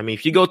good. I mean,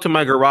 if you go to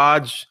my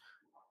garage,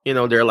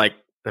 they're like,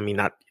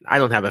 I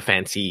don't have a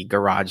fancy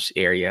garage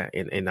area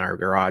in our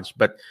garage,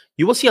 but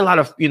you will see a lot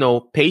of,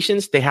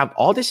 patients. They have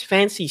all this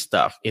fancy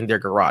stuff in their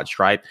garage,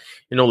 right?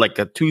 Like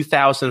a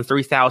 2,000,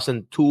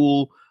 3,000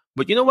 tool.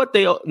 But you know what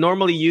they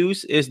normally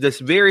use is this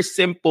very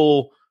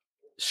simple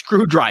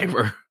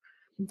screwdriver.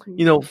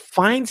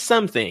 Find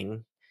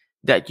something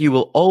that you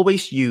will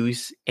always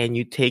use and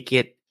you take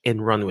it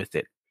and run with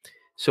it.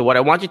 So what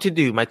I want you to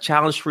do, my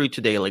challenge for you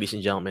today, ladies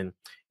and gentlemen,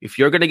 if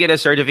you're going to get a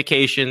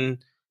certification,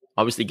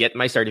 obviously get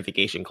my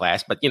certification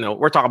class, but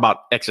we're talking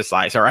about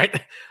exercise, all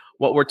right?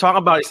 What we're talking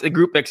about is a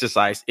group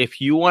exercise. If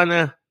you want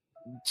to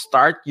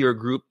start your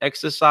group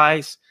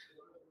exercise,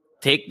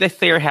 take the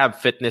TheraHab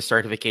Fitness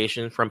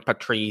certification from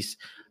Patrice.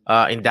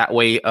 In that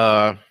way,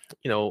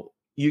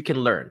 you can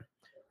learn.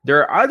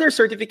 There are other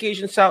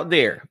certifications out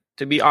there,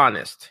 to be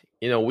honest.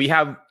 We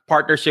have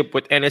partnership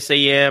with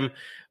NSAM,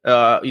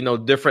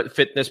 different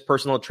fitness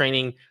personal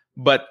training,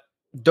 but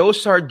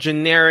those are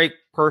generic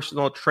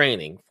personal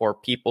training for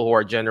people who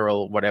are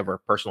general, whatever,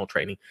 personal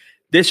training.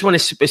 This one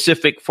is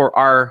specific for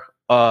our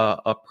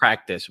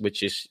practice,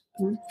 which is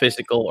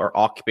physical or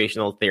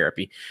occupational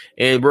therapy.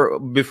 And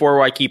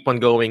before I keep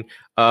on going,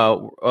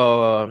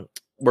 we're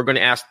going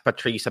to ask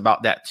Patrice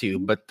about that too.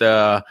 But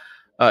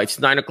it's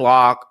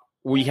 9:00.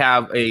 We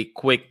have a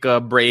quick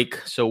break,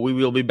 so we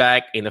will be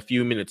back in a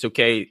few minutes,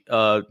 okay?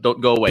 Don't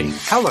go away.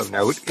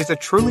 HelloNote is a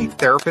truly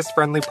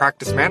therapist-friendly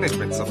practice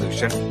management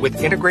solution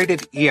with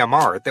integrated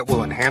EMR that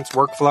will enhance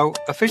workflow,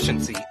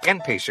 efficiency, and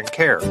patient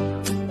care.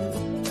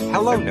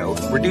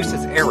 HelloNote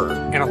reduces error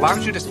and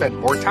allows you to spend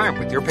more time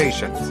with your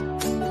patients.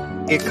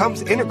 It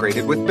comes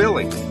integrated with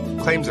billing.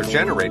 Claims are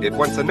generated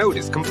once a note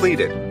is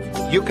completed.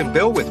 You can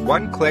bill with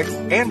one click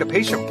and a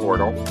patient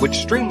portal, which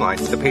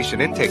streamlines the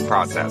patient intake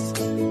process.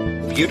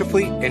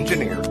 Beautifully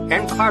engineered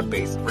and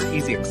cloud-based for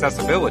easy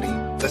accessibility,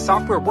 the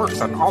software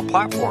works on all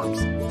platforms.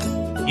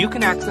 You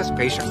can access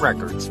patient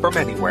records from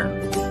anywhere.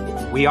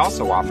 We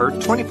also offer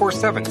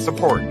 24/7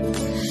 support.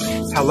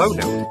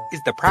 HelloNote is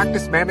the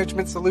practice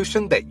management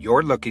solution that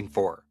you're looking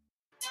for.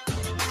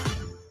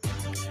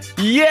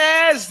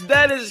 Yes,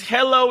 that is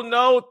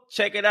HelloNote.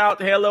 Check it out,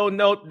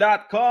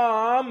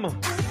 hellonote.com.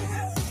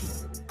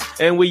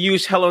 And we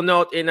use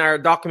HelloNote in our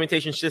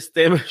documentation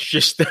system.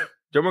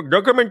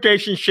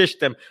 Documentation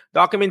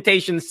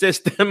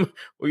system.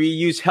 We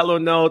use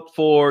HelloNote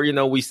for,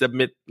 we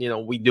submit,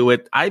 we do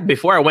it.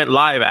 Before I went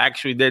live, I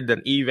actually did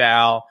an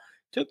eval.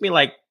 Took me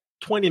like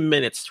 20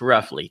 minutes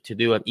roughly to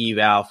do an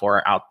eval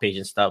for our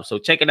outpatient stuff. So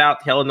check it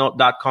out,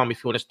 hellonote.com,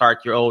 if you want to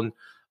start your own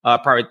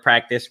private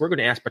practice. We're going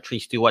to ask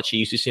Patrice to what she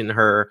uses in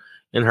her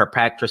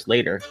practice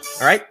later.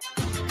 All right.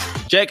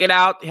 Check it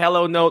out,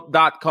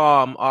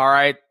 hellonote.com. All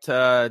right.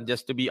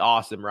 Just to be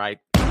awesome, right?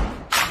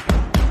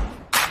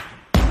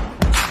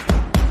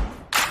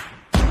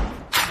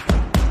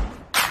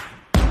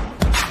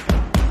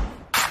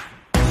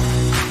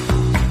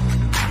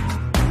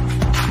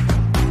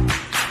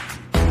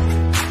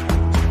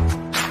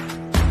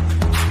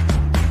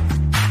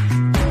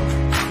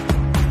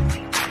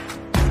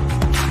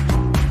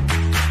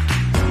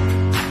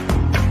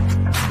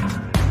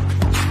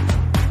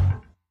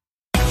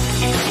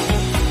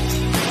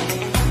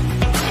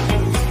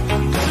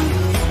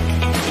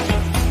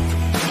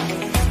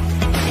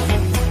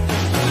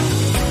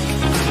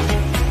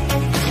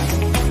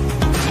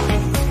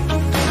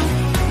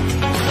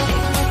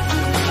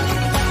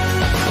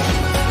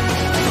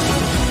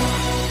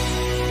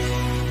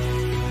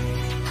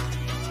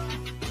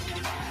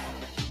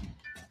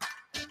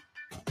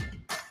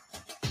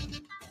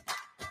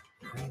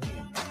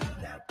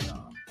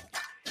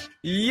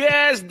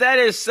 Yes, that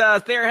is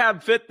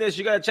TheraHab Fitness.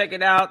 You got to check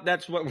it out.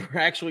 That's what we're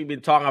actually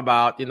been talking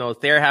about.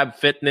 TheraHab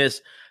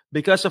Fitness.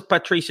 Because of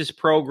Patrice's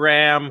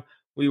program,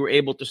 we were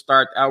able to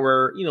start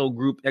our,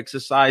 group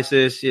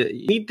exercises.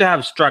 You need to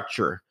have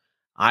structure.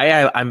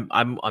 I'm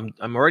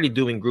already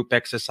doing group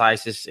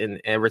exercises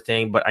and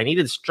everything, but I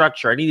needed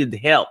structure. I needed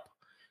help.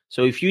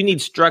 So if you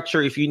need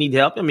structure, if you need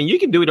help, you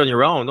can do it on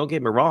your own. Don't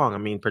get me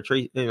wrong.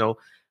 Patrice,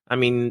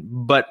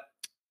 but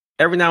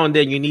every now and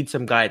then you need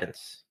some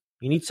guidance.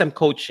 You need some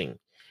coaching.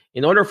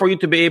 In order for you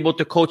to be able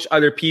to coach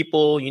other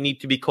people, you need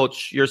to be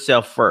coached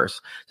yourself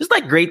first. Just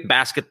like great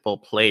basketball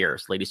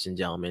players, ladies and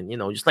gentlemen,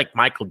 just like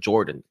Michael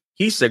Jordan.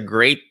 He's a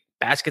great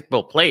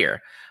basketball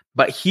player,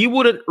 but he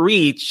wouldn't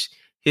reach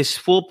his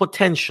full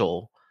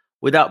potential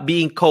without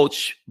being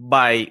coached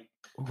by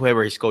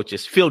whoever his coach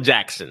is, Phil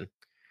Jackson.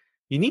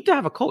 You need to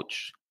have a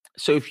coach.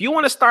 So if you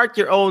want to start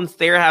your own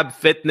TheraHab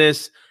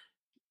Fitness,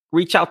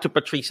 reach out to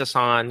Patrice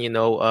Hassan,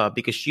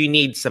 because you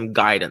need some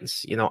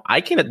guidance. I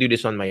cannot do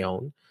this on my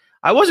own.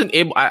 I wasn't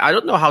able, I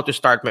don't know how to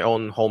start my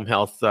own home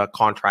health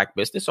contract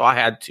business. So I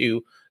had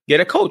to get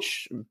a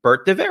coach,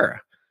 Bert De Vera,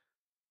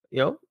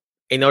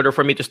 in order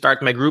for me to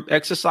start my group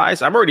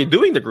exercise, I'm already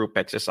doing the group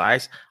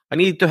exercise. I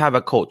need to have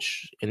a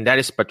coach, and that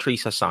is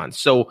Patrice Hassan.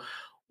 So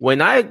when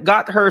I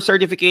got her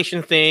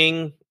certification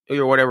thing,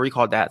 or whatever you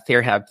call that,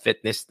 TheraHab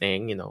fitness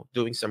thing,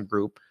 doing some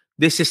group,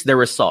 this is the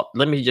result.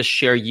 Let me just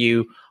share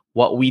you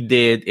what we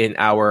did in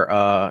our,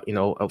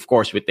 of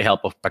course, with the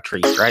help of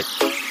Patrice, right?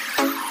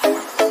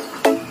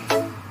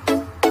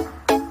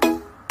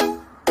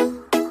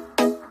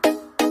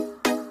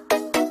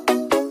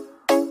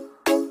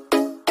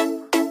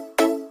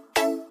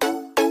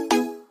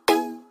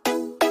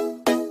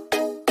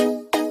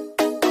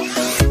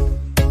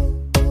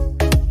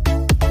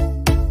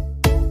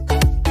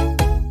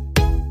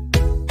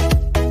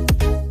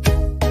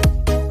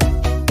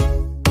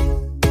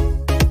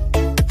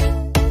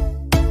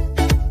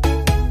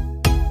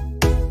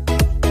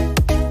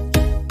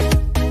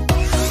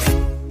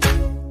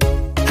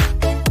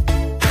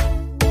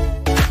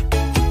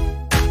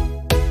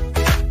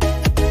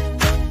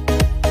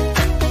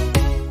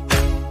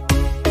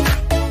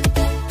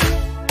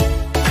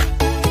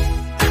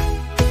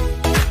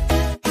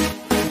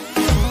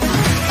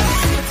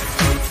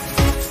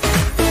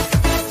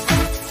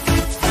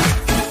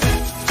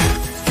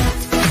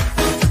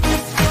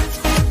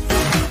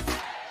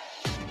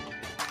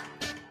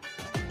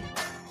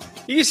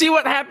 You see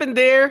what happened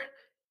there?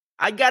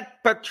 I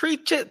got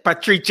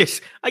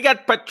Patrice's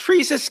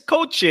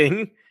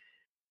coaching,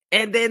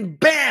 and then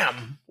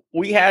bam,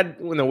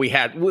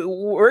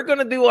 we're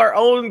gonna do our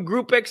own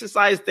group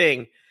exercise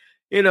thing.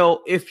 Here's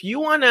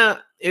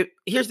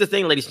the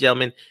thing, ladies and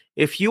gentlemen,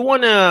 if you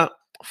wanna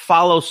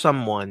follow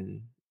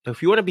someone,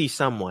 if you wanna be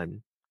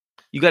someone,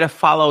 you gotta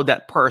follow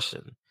that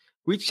person.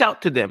 Reach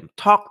out to them,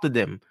 talk to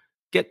them.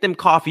 Get them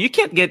coffee. You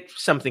can't get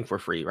something for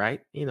free,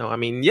 right?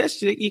 Yes,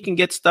 you can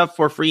get stuff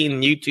for free in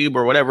YouTube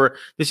or whatever.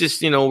 This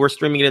is, we're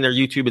streaming it in their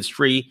YouTube. It's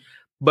free.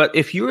 But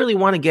if you really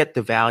want to get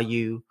the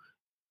value,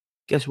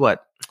 guess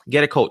what?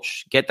 Get a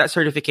coach. Get that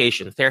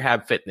certification,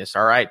 TheraHab Fitness.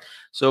 All right.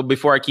 So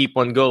before I keep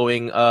on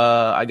going,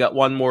 I got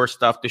one more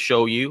stuff to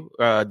show you.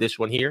 This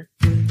one here.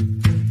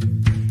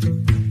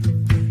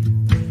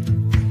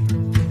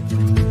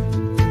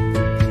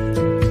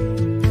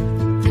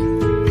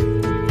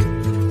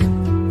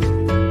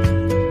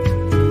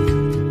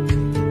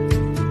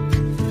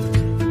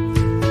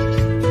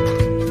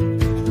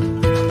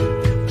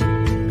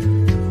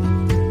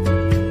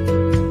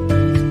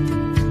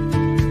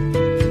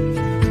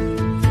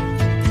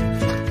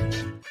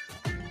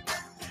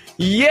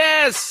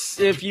 Yes,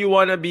 if you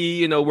want to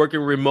be, working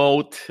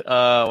remote,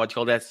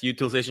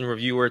 utilization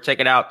reviewer, check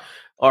it out.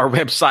 Our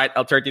website,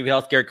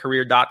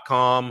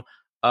 alternativehealthcarecareer.com.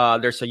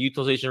 There's a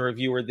utilization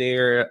reviewer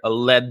there,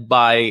 led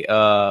by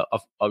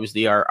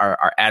obviously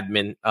our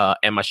admin,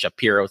 Emma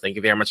Shapiro. Thank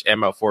you very much,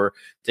 Emma, for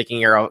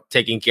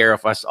taking care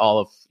of us, all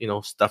of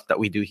stuff that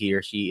we do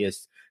here. She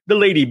is the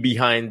lady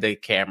behind the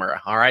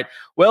camera. All right.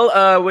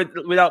 Well,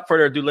 without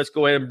further ado, let's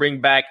go ahead and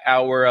bring back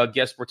our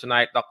guest for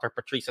tonight, Dr.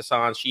 Patrice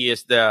Hassan. She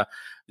is the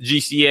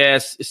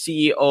GCS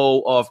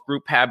CEO of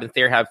Group Hab and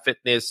TheraHab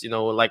Fitness.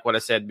 Like what I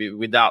said,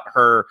 without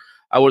her,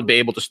 I would be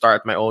able to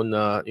start my own,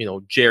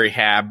 Jerry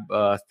Hab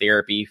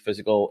therapy,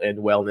 physical and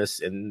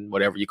wellness, and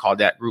whatever you call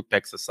that, group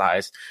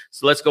exercise.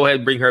 So let's go ahead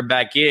and bring her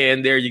back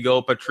in. There you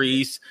go,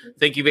 Patrice.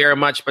 Thank you very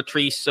much,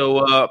 Patrice.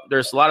 So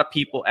there's a lot of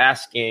people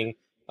asking,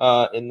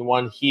 in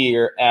one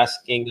here,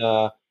 asking,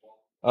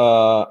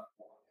 let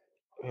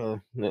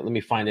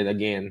me find it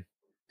again.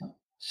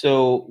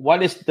 So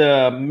what is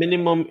the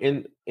minimum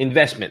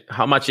investment?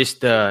 How much is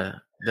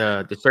the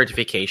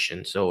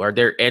certification? So are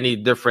there any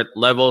different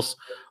levels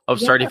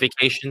of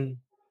certification?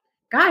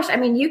 Gosh,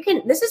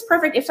 this is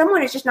perfect. If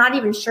someone is just not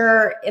even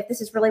sure if this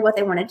is really what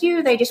they want to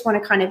do, they just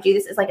want to kind of do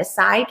this as like a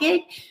side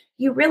gig,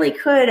 you really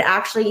could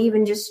actually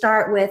even just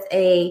start with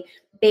a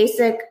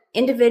basic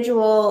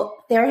individual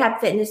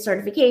TheraHab Fitness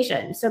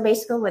certification. So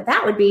basically what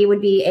that would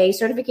be a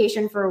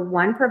certification for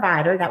one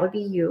provider. That would be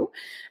you.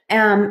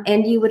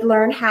 And you would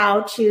learn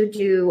how to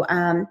do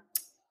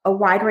a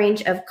wide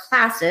range of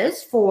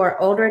classes for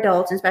older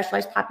adults and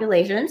specialized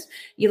populations.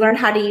 You learn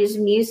how to use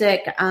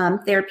music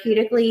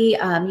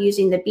therapeutically,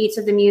 using the beats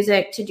of the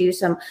music to do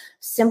some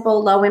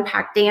simple low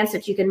impact dance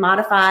that you can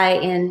modify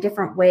in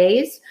different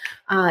ways.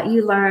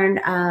 You learn,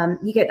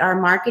 you get our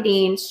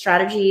marketing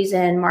strategies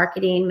and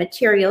marketing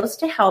materials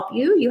to help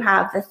you. You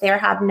have the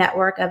TheraHab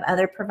network of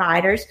other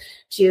providers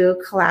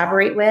to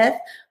collaborate with.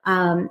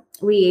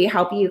 We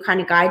help you kind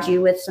of guide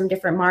you with some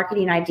different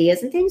marketing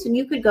ideas and things. And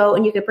you could go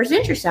and you could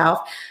present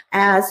yourself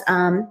as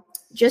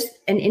just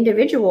an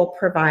individual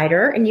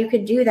provider. And you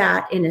could do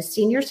that in a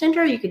senior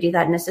center. You could do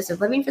that in an assisted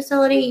living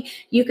facility.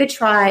 You could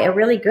try, a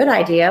really good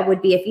idea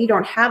would be, if you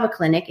don't have a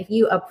clinic, if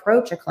you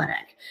approach a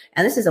clinic.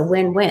 And this is a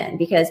win-win,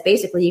 because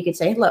basically you could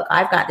say, look,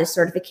 I've got this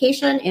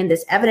certification in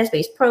this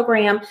evidence-based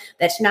program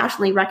that's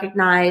nationally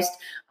recognized.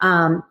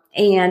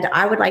 and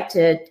I would like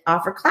to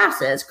offer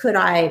classes. Could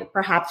I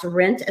perhaps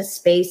rent a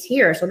space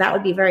here? So that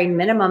would be very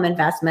minimum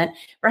investment.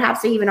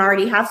 Perhaps they even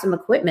already have some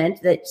equipment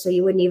so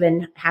you wouldn't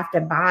even have to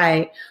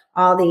buy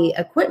all the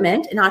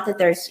equipment. Not that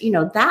there's,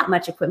 that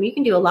much equipment. You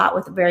can do a lot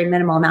with a very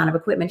minimal amount of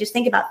equipment. Just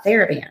think about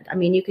TheraBand. I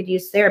mean, you could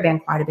use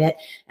TheraBand quite a bit,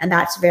 and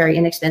that's very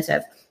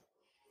inexpensive.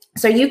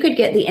 So you could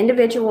get the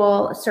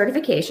individual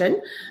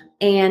certification,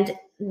 and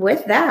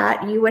with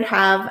that, you would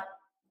have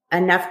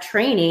enough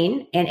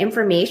training and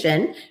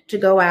information to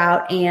go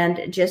out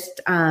and just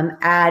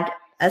add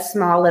a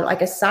small little,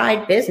 like a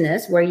side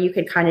business where you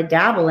could kind of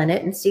dabble in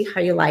it and see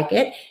how you like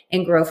it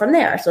and grow from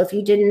there. So if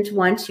you didn't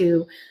want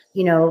to,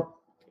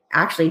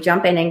 actually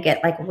jump in and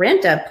get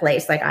rent a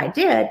place like I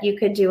did, you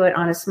could do it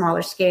on a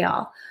smaller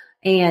scale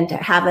and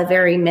have a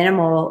very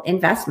minimal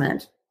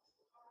investment.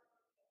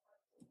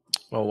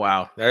 Oh,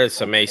 wow. That is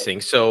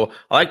amazing. So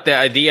I like the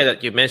idea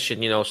that you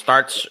mentioned,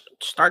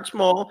 start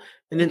small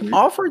and then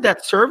offer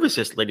that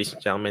services, ladies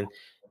and gentlemen,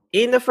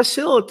 in a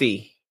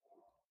facility.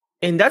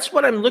 And that's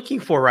what I'm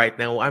looking for right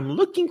now. I'm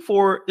looking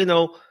for,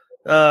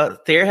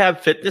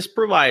 TheraHab fitness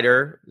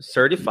provider,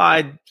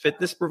 certified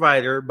fitness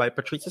provider by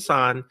Patrice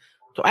Hassan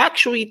to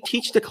actually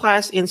teach the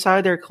class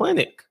inside their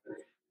clinic.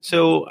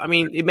 So, I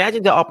mean,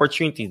 imagine the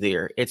opportunity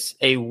there. It's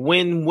a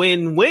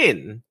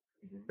win-win-win,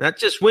 not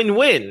just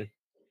win-win.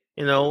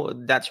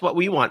 That's what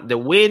we want. The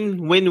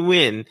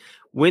win-win-win.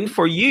 Win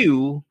for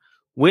you,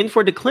 win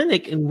for the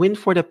clinic, and win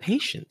for the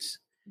patients.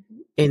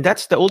 And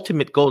that's the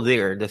ultimate goal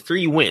there. The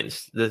 3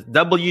 wins, the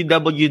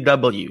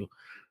WWW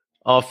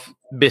of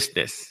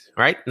business,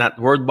 right? Not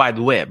World Wide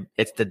Web.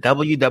 It's the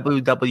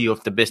WWW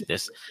of the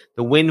business.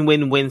 The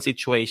win-win-win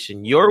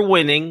situation. You're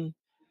winning,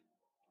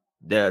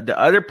 the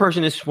other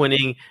person is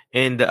winning,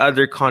 and the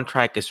other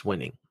contract is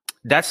winning.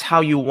 That's how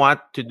you want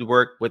to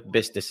work with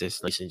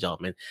businesses, ladies and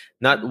gentlemen.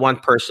 Not one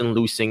person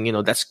losing.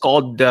 That's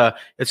called the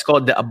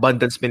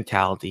abundance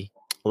mentality.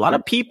 A lot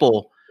of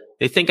people,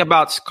 they think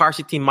about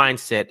scarcity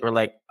mindset. Or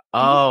like,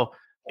 oh,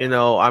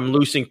 I'm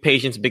losing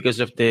patients because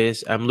of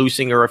this. I'm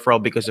losing a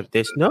referral because of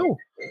this. No,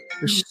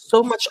 there's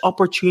so much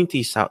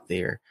opportunities out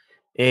there,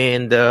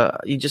 and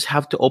you just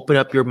have to open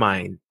up your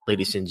mind,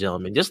 ladies and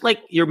gentlemen. Just like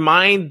your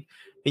mind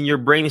and your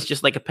brain is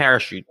just like a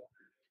parachute.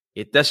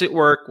 It doesn't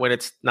work when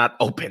it's not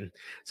open.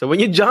 So when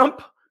you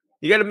jump,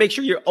 you got to make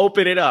sure you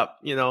open it up,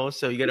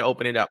 so you got to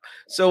open it up.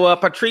 So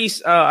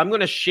Patrice, I'm going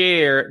to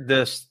share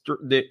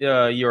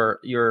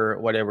your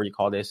whatever you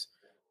call this,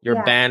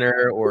 your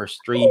banner or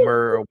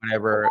streamer or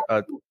whatever.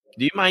 Do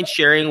you mind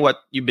sharing what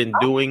you've been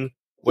doing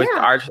with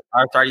the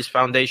Arthritis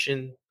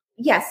Foundation?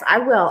 Yes, I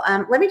will.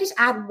 Let me just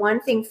add one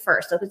thing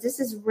first, because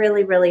this is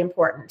really, really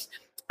important.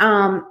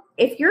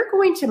 If you're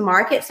going to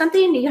market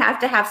something, you have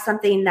to have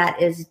something that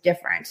is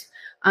different.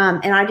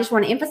 And I just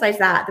want to emphasize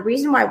that the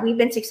reason why we've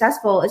been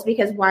successful is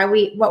because what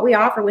we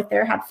offer with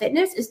TheraHab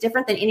Fitness is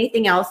different than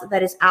anything else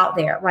that is out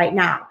there right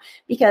now,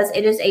 because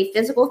it is a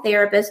physical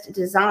therapist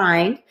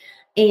designed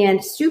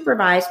and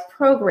supervised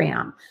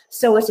program.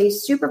 So it's a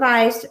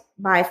supervised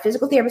by a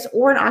physical therapist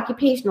or an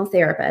occupational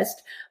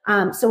therapist.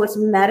 So it's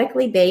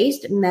medically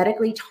based,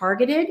 medically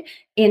targeted.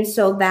 And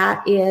so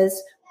that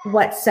is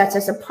what sets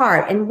us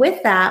apart. And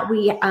with that,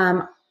 we,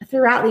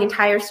 throughout the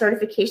entire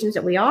certifications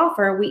that we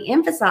offer, we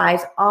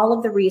emphasize all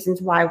of the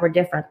reasons why we're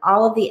different,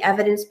 all of the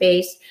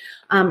evidence-based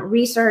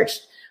research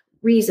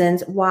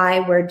reasons why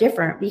we're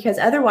different. Because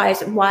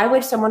otherwise, why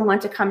would someone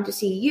want to come to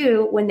see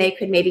you when they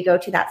could maybe go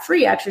to that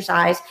free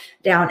exercise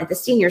down at the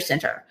senior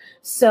center?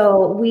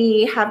 So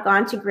we have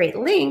gone to great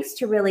lengths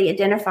to really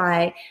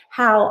identify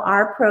how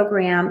our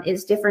program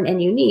is different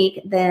and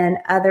unique than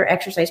other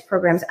exercise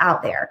programs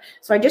out there.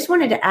 So I just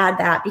wanted to add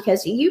that,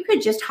 because you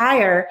could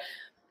hire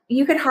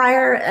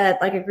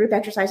a group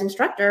exercise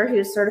instructor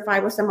who's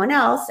certified with someone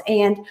else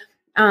and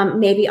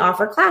maybe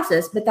offer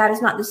classes, but that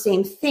is not the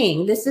same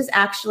thing. This is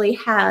actually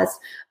has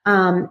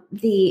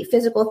the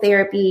physical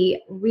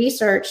therapy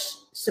research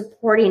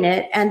supporting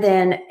it, and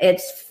then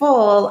it's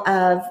full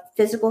of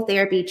physical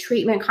therapy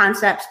treatment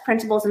concepts,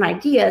 principles, and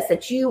ideas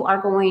that you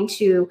are going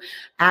to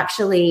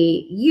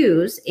actually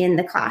use in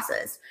the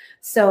classes.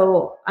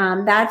 So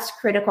that's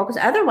critical,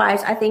 because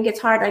otherwise I think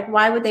it's hard. Like,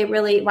 why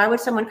would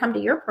someone come to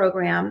your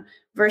program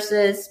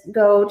versus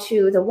go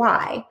to the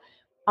Y?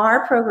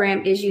 Our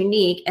program is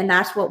unique, and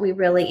that's what we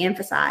really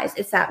emphasize.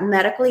 It's that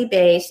medically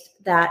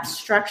based, that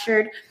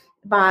structured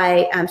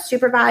by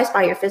supervised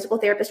by your physical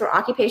therapist or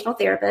occupational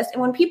therapist.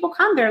 And when people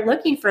come, they're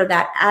looking for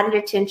that added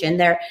attention.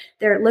 They're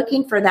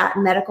looking for that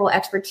medical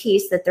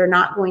expertise that they're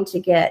not going to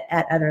get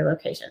at other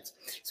locations.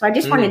 So I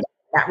just wanted to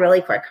do that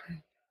really quick.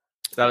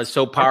 That is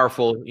so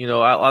powerful.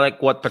 I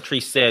like what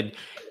Patrice said.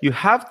 You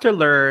have to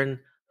learn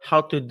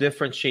how to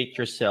differentiate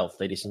yourself,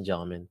 ladies and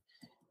gentlemen.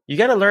 You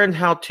got to learn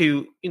how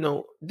to,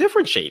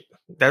 differentiate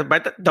by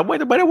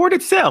the word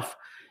itself.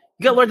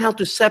 You got to learn how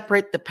to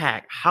separate the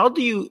pack. How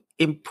do you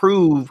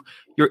improve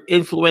your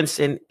influence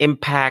and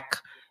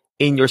impact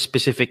in your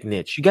specific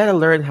niche? You got to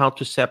learn how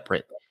to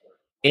separate.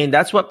 And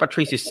that's what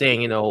Patrice is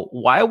saying.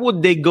 Why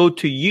would they go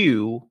to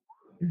you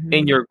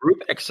in your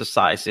group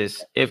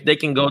exercises if they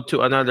can go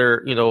to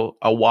another,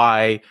 a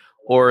Y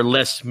or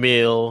Les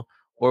Mill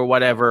or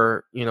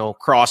whatever,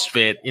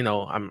 CrossFit,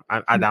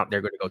 I doubt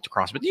they're going to go to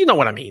CrossFit. You know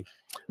what I mean?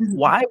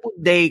 Why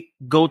would they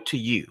go to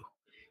you?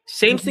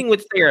 Same thing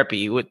with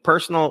therapy, with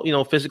personal,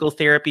 physical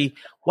therapy.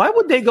 Why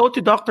would they go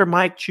to Dr.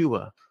 Mike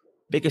Chua?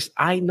 Because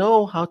I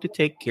know how to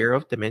take care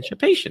of dementia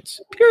patients,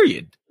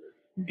 period.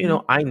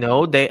 I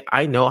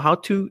know how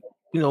to,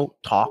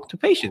 talk to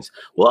patients.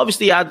 Well,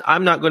 obviously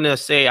I'm not going to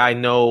say I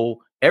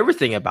know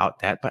everything about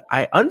that, but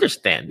I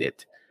understand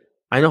it.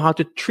 I know how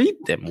to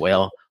treat them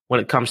well when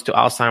it comes to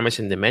Alzheimer's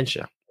and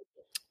dementia.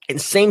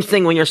 And same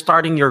thing when you're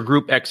starting your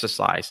group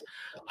exercise.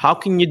 How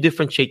can you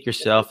differentiate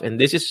yourself? And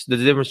this is the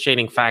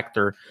differentiating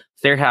factor,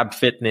 TheraHab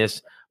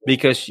Fitness,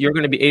 because you're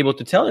going to be able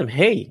to tell them,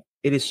 hey,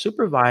 it is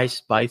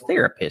supervised by a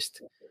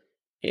therapist.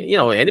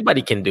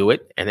 Anybody can do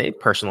it, and a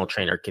personal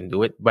trainer can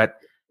do it, but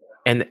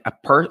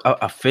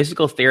a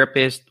physical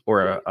therapist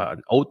or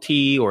an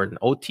OT or an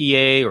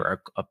OTA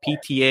or a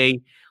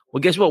PTA.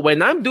 Well, guess what?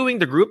 When I'm doing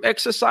the group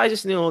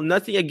exercises,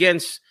 nothing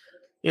against,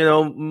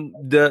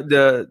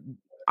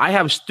 I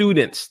have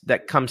students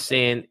that comes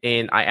in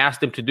and I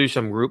ask them to do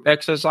some group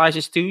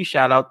exercises too.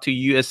 Shout out to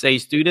USA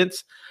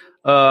students.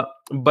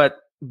 But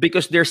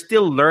because they're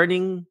still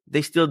learning,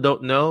 they still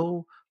don't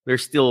know. They're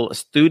still a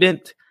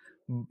student.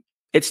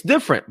 It's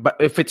different. But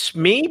if it's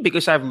me,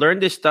 because I've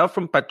learned this stuff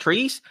from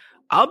Patrice,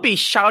 I'll be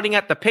shouting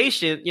at the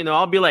patient.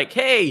 I'll be like,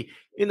 hey,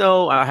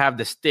 I have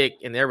the stick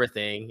and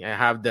everything. I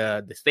have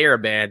the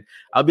TheraBand.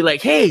 I'll be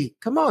like, hey,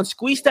 come on,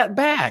 squeeze that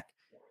back.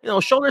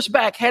 Shoulders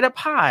back, head up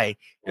high.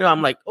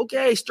 I'm like,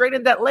 okay,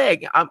 straighten that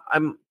leg.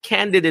 I'm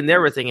candid and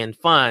everything and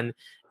fun.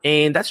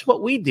 And that's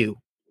what we do.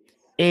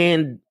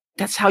 And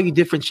that's how you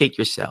differentiate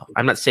yourself.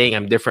 I'm not saying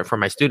I'm different from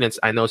my students.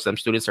 I know some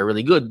students are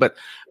really good, but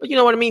you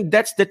know what I mean?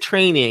 That's the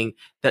training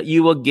that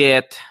you will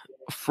get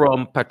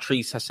from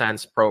Patrice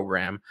Hassan's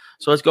program.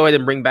 So let's go ahead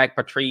and bring back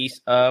Patrice.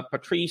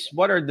 Patrice,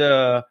 what are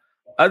the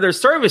other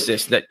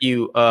services that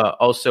you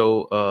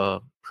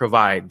also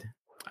provide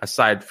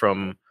aside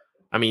from,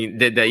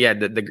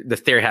 the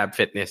TheraHab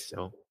Fitness?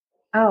 So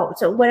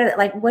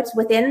what's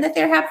within the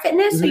TheraHab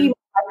Fitness? So you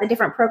have the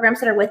different programs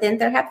that are within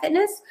TheraHab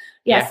Fitness?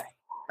 Yes. Yeah.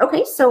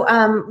 Okay, so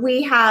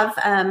we have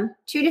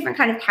two different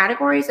kind of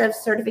categories of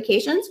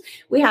certifications.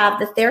 We have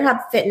the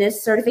TheraHab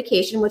Fitness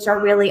certification, which are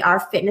really our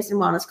fitness and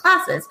wellness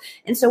classes.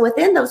 And so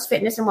within those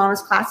fitness and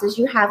wellness classes,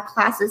 you have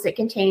classes that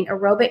contain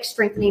aerobic,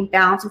 strengthening,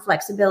 balance, and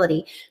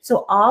flexibility.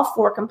 So all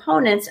four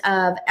components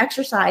of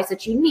exercise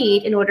that you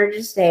need in order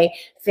to stay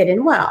fit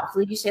and well.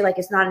 So you say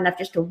it's not enough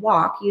just to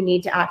walk. You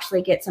need to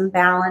actually get some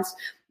balance,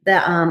 the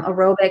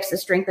aerobics, the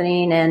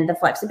strengthening, and the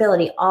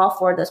flexibility, all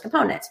four of those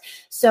components.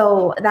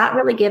 So that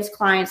really gives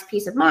clients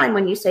peace of mind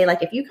when you say,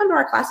 if you come to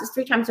our classes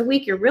 3 times a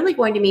week, you're really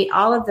going to meet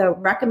all of the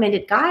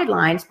recommended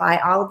guidelines by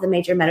all of the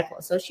major medical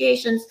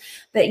associations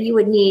that you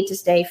would need to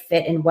stay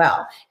fit and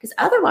well. Because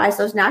otherwise,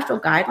 those national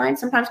guidelines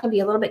sometimes can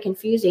be a little bit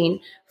confusing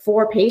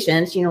for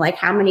patients,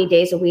 how many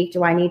days a week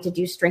do I need to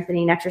do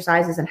strengthening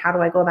exercises and how do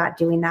I go about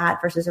doing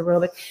that versus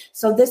aerobic?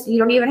 So you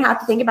don't even have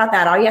to think about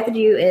that. All you have to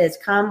do is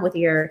come with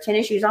your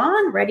tennis shoes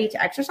on, ready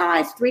to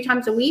exercise 3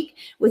 times a week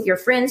with your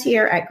friends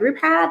here at Group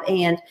Hab,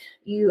 and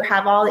you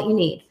have all that you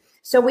need.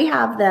 So we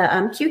have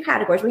the 2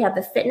 categories. We have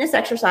the fitness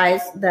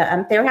exercise,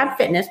 the TheraHab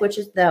Fitness, which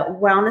is the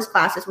wellness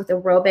classes with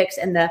aerobics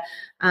and the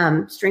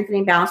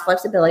strengthening, balance,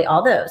 flexibility,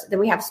 all those. Then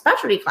we have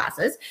specialty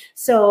classes.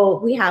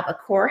 So we have a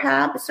Core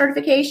Hab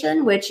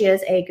certification, which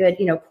is a good,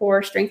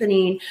 core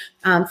strengthening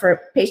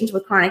for patients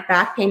with chronic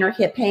back pain or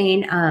hip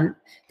pain.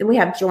 Then we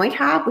have Joint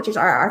Hab, which is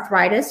our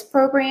arthritis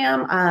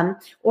program,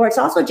 or it's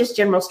also just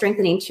general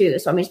strengthening too.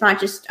 So it's not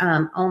just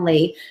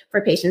only for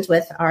patients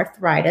with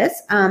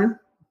arthritis.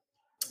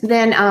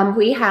 Then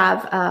we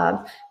have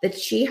the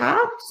Chi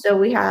Hab. So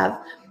we have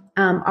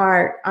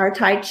our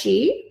Tai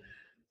Chi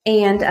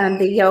and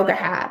the Yoga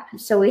Hab.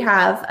 So we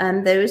have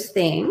those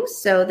things.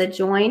 So the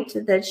joint,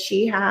 the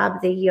Chi Hab,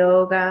 the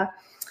yoga,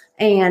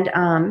 and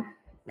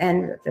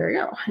there you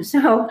go.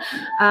 So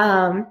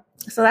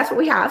that's what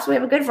we have. So we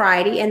have a good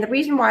variety. And the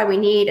reason why we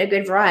need a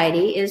good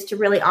variety is to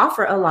really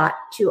offer a lot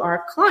to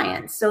our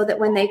clients so that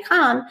when they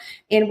come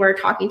and we're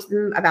talking to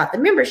them about the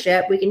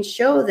membership, we can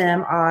show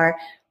them our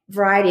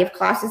variety of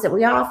classes that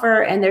we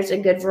offer, and there's a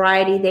good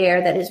variety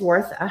there that is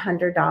worth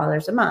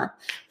 $100 a month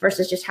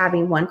versus just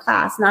having one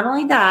class. Not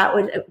only that,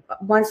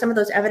 some of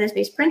those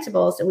evidence-based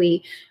principles that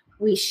we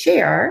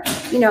share,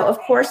 of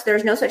course,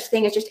 there's no such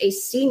thing as just a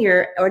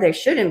senior, or there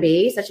shouldn't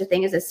be such a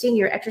thing as a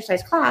senior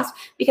exercise class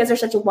because there's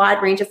such a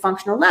wide range of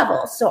functional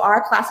levels. So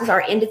our classes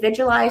are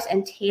individualized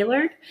and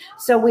tailored.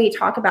 So we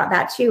talk about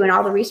that too. And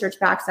all the research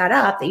backs that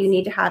up, that you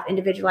need to have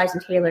individualized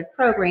and tailored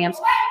programs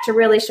to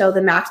really show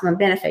the maximum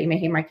benefit. You may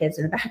hear my kids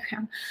in the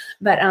background,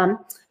 but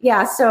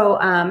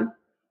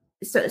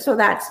So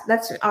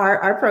that's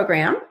our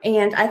program.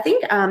 And I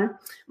think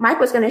Mike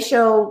was going to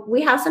show,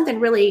 we have something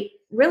really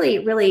really,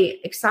 really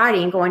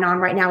exciting going on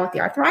right now with the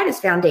Arthritis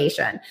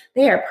Foundation.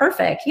 They are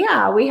perfect.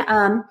 Yeah, we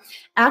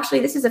actually,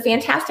 this is a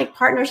fantastic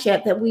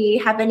partnership that we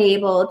have been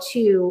able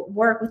to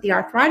work with the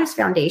Arthritis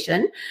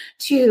Foundation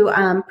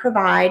to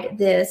provide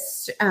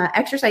this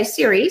exercise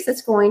series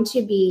that's going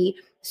to be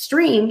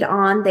streamed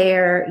on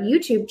their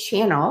YouTube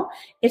channel.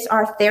 It's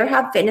our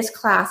TheraHub Fitness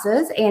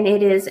classes, and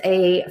it is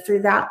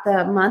throughout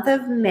the month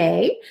of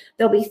May.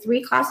 There'll be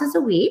 3 classes a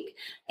week,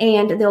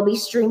 and they'll be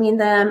streaming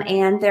them,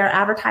 and they're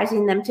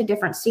advertising them to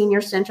different senior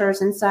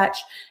centers and such.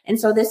 And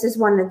so this is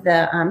one of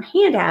the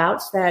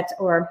handouts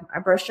or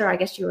a brochure, I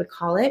guess you would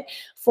call it,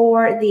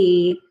 for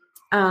the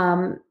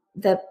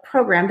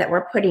program that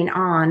we're putting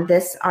on,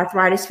 this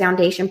Arthritis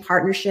Foundation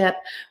partnership,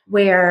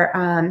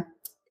 where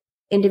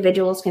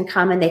individuals can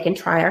come and they can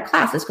try our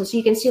classes. Because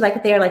you can see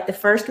like the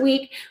first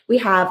week, we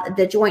have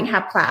the Joint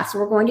Hub class. So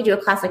we're going to do a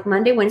class like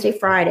Monday, Wednesday,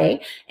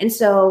 Friday. And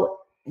so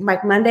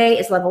like Monday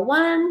is level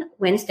 1,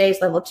 Wednesday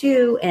is level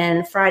 2,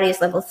 and Friday is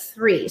level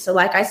 3. So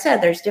like I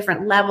said, there's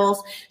different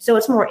levels. So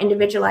it's more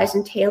individualized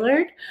and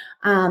tailored.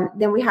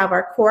 Then we have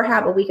our Core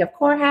Hub, a week of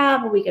Core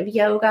Hub, a week of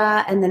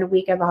yoga, and then a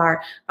week of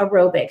our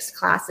aerobics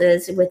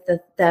classes with the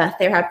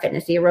TheraHub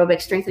Fitness, the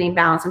aerobics strengthening,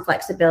 balance, and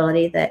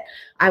flexibility that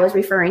I was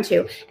referring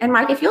to. And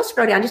Mike, if you'll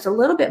scroll down just a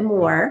little bit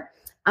more,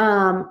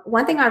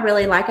 one thing I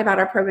really like about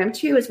our program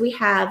too is we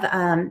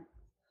have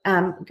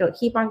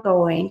keep on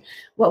going.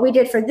 What we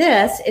did for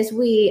this is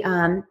we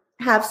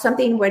have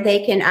something where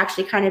they can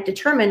actually kind of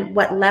determine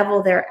what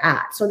level they're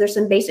at. So there's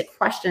some basic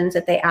questions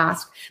that they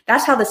ask.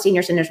 That's how the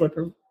senior centers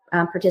would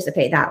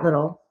participate, that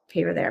little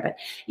paper there. But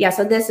yeah,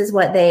 so this is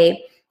what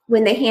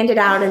when they hand it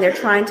out and they're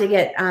trying to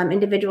get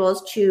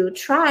individuals to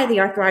try the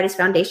Arthritis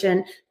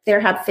Foundation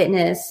TheraHub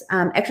Fitness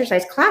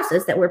exercise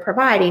classes that we're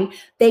providing,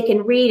 they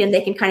can read and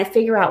they can kind of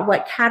figure out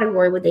what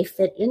category would they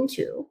fit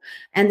into.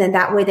 And then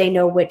that way they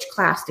know which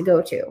class to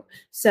go to.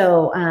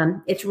 So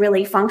it's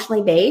really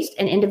functionally based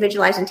and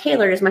individualized and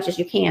tailored as much as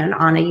you can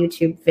on a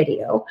YouTube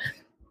video.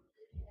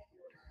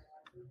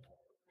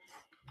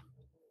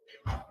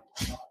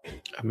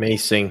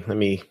 Amazing. Let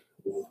me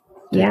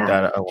take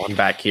that one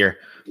back here.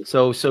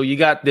 So you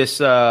got this,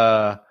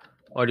 what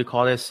do you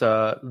call this?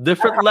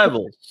 Different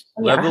levels.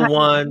 Yeah. Level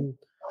 1,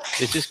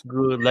 this is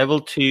good.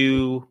 Level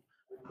 2,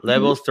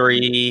 level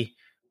 3.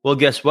 Well,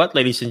 guess what,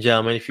 ladies and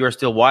gentlemen, if you're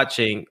still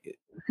watching,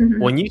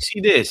 when you see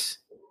this,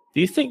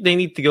 do you think they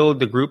need to go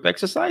the group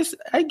exercise?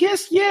 I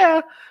guess, yeah.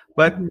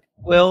 But,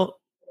 well,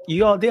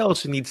 they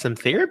also need some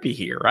therapy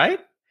here, right?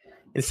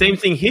 And same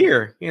thing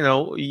here.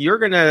 You're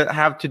going to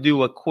have to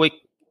do a quick,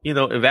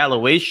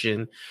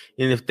 evaluation.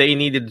 And if they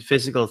needed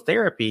physical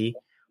therapy,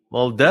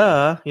 well,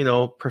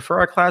 prefer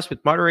a class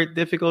with moderate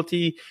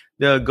difficulty,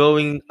 the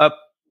going up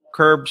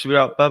curbs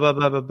without blah, blah,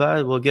 blah, blah,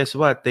 blah. Well, guess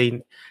what?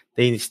 They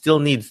still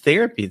need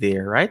therapy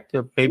there, right?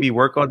 Maybe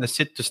work on the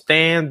sit to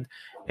stand.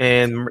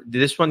 And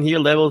this one here,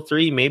 level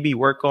 3, maybe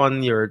work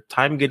on your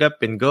time, get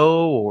up and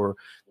go, or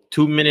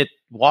 2-minute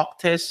walk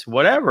test,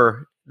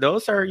 whatever.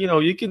 Those are,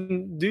 you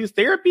can do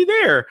therapy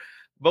there.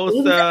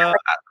 Both at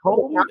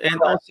home and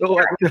also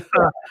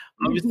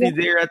obviously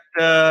there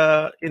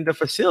in the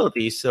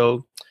facility.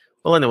 So,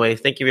 well, anyway,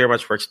 thank you very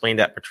much for explaining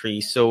that,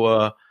 Patrice.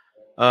 So,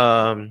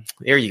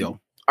 there you go.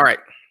 All right.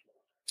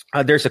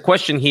 There's a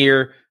question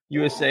here.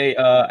 USA.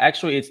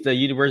 Actually, it's the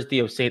University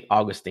of St.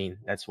 Augustine.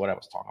 That's what I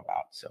was talking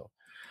about. So,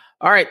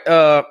 all right,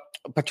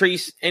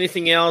 Patrice.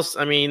 Anything else?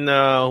 I mean,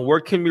 where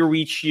can we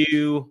reach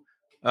you?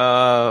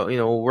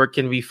 Where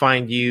can we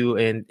find you?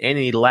 And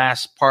any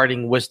last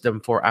parting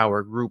wisdom for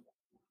our group?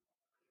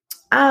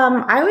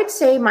 I would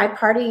say my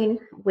parting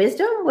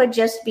wisdom would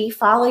just be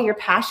follow your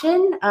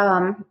passion.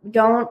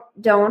 Don't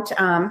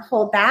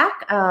hold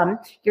back.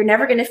 You're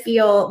never going to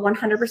feel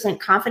 100%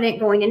 confident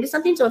going into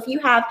something. So if you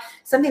have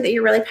something that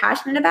you're really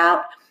passionate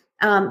about,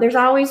 there's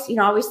always,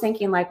 always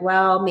thinking like,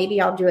 well,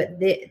 maybe I'll do it,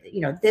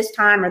 this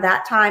time or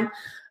that time.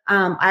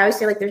 I always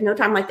say like, there's no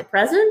time like the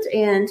present,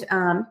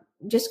 and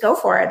just go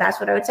for it. That's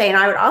what I would say. And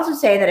I would also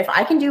say that if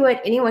I can do it,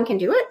 anyone can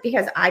do it,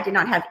 because I did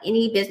not have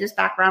any business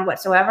background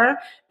whatsoever.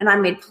 And I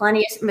made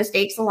plenty of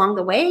mistakes along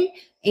the way,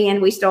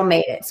 and we still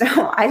made it. So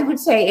I would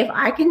say if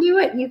I can do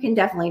it, you can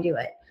definitely do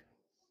it.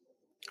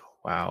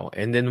 Wow.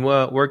 And then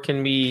where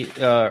can we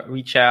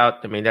reach out?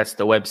 I mean, that's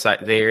the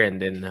website there. And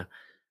then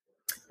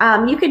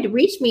you could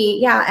reach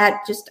me,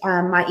 at just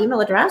my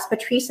email address,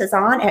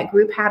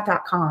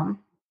 patricehazan@grouphab.com.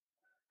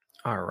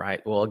 All right.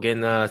 Well,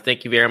 again,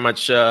 thank you very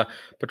much,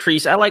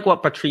 Patrice. I like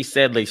what Patrice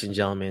said, ladies and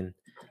gentlemen.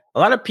 A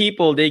lot of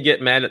people, they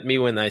get mad at me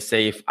when I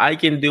say, if I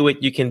can do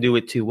it, you can do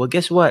it too. Well,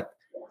 guess what?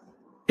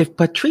 If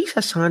Patrice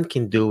Hazan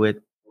can do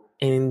it,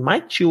 and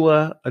Mike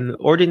Chua, an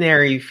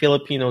ordinary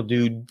Filipino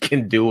dude,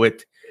 can do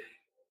it,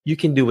 you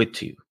can do it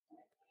too.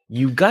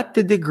 You got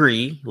the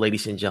degree,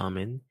 ladies and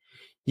gentlemen.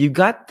 You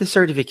got the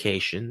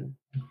certification.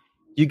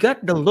 You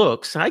got the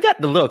looks. I got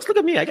the looks. Look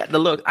at me. I got the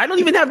looks. I don't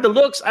even have the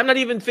looks. I'm not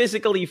even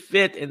physically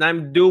fit, and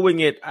I'm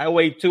doing it. I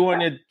weigh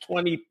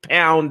 220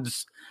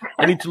 pounds.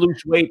 I need to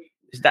lose weight.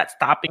 Is that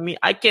stopping me?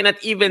 I cannot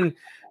even.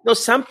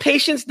 Some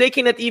patients, they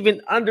cannot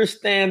even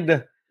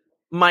understand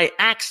my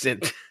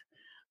accent.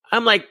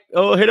 I'm like,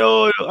 oh,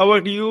 hello, how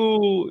are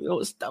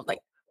you? Stuff like.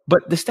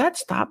 But does that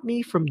stop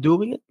me from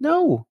doing it?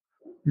 No.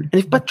 And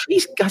if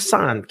Patrice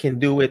Gassan can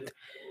do it,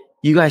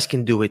 you guys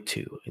can do it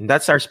too. And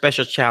that's our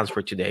special challenge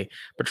for today.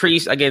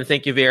 Patrice, again,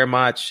 thank you very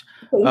much.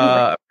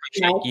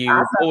 Appreciate you.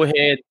 Awesome. Go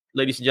ahead,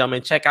 ladies and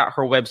gentlemen, check out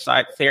her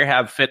website,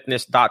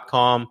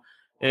 fairhavefitness.com.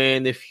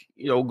 And if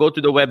go to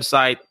the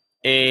website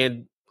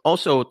and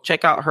also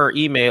check out her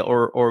email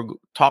or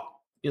talk,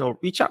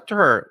 reach out to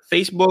her,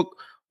 Facebook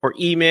or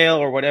email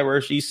or whatever.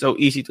 She's so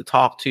easy to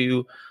talk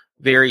to,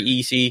 very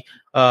easy.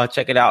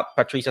 Check it out,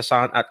 Patrice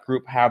Gassan at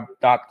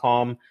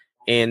grouphab.com.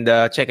 And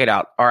check it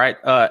out. All right,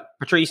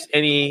 Patrice.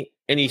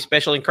 Any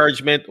special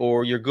encouragement,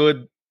 or you're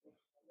good?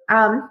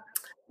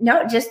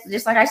 No,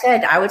 just like I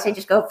said, I would say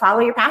just go follow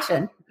your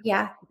passion.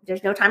 Yeah,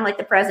 there's no time like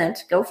the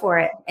present. Go for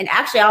it. And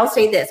actually, I'll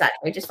say this. I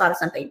just thought of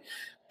something.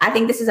 I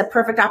think this is a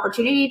perfect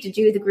opportunity to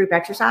do the group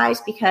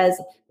exercise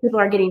because people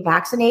are getting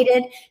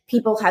vaccinated.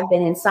 People have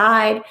been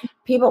inside.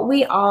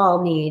 We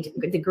all need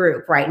the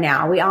group right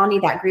now. We all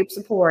need that group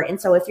support.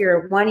 And so if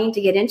you're wanting to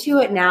get into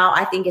it now,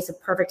 I think it's a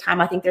perfect time.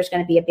 I think there's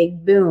going to be a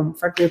big boom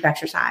for group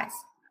exercise.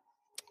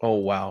 Oh,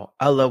 wow.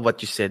 I love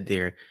what you said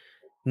there.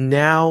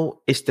 Now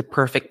is the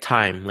perfect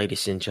time,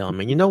 ladies and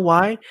gentlemen. You know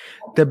why?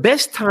 The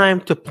best time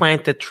to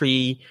plant a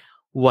tree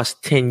was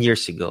 10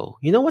 years ago.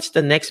 You know what's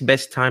the next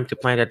best time to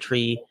plant a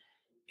tree?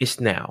 Is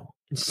now.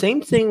 And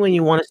same thing when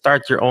you want to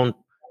start your own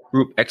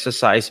group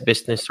exercise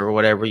business or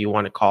whatever you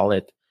want to call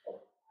it.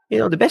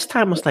 The best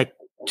time was like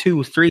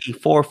 2, 3,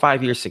 4,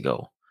 5 years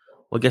ago.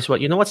 Well, guess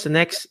what? You know what's the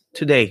next?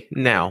 Today,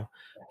 now.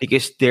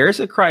 Because there's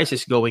a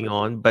crisis going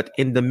on, but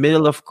in the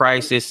middle of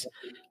crisis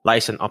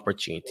lies an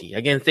opportunity.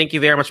 Again, thank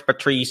you very much,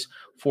 Patrice,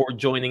 for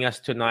joining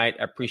us tonight.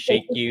 I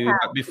appreciate you.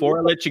 But before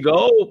I let you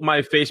go,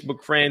 my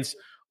Facebook friends,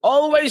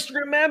 always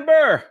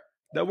remember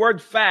the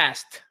word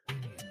FAST.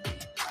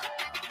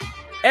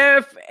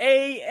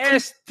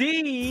 FAST.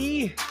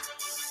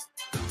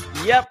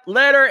 Yep,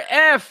 letter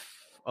F.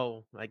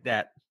 Oh, like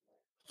that.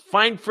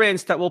 Find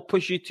friends that will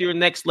push you to your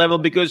next level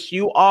because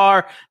you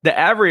are the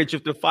average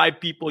of the 5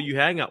 people you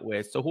hang out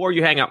with. So who are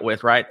you hang out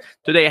with, right?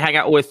 Today I hang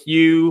out with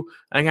you.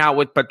 I hang out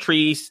with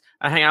Patrice.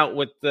 I hang out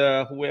with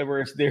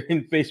whoever is there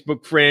in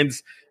Facebook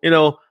friends.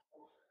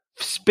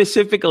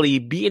 Specifically,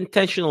 be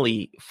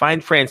intentionally,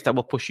 find friends that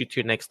will push you to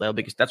your next level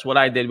because that's what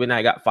I did when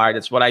I got fired.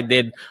 That's what I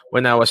did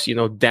when I was,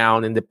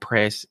 down and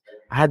depressed.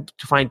 I had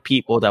to find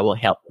people that will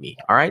help me,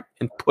 all right,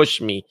 and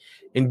push me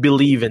and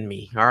believe in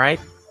me, all right?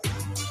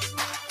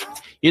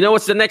 You know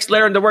what's the next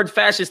letter in the word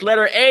FAST? It's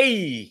letter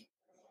A.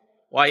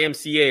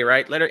 YMCA,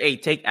 right? Letter A,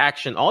 take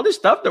action. All this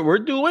stuff that we're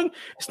doing,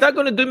 it's not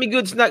going to do me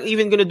good. It's not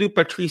even going to do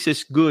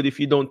Patrice's good if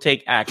you don't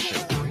take action.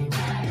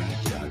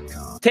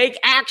 Take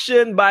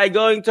action by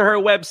going to her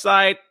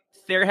website,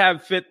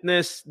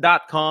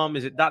 fairhavefitness.com.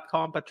 Is it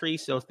 .com,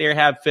 Patrice? So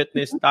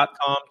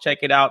fairhavefitness.com. Check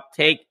it out.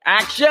 Take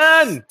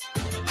action.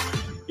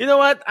 You know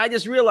what? I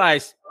just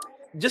realized,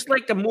 just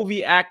like a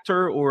movie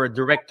actor or a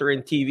director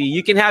in TV,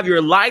 you can have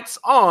your lights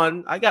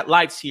on. I got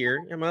lights here.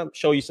 I'm going to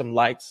show you some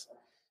lights.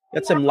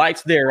 Got some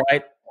lights there,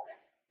 right?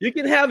 You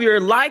can have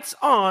your lights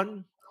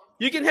on.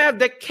 You can have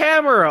the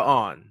camera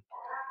on.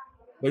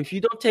 But if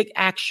you don't take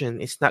action,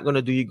 it's not going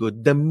to do you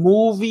good. The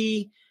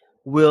movie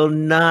will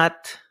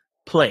not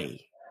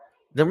play.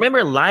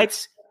 Remember,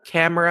 lights,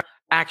 camera,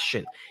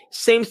 action.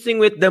 Same thing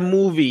with the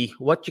movie,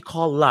 what you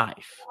call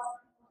life.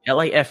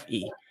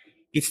 L-I-F-E.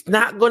 It's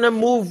not going to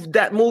move.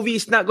 That movie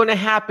is not going to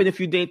happen if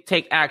you didn't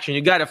take action.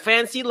 You got a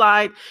fancy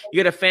light,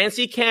 you got a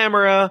fancy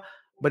camera,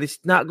 but it's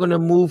not going to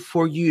move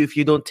for you if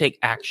you don't take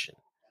action.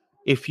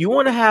 If you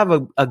want to have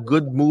a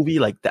good movie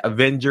like The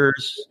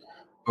Avengers,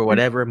 or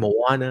whatever,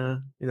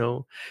 Moana,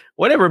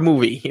 whatever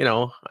movie,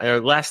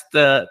 last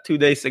 2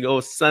 days ago,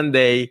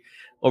 Sunday,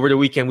 over the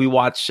weekend, we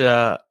watched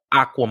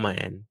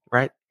Aquaman,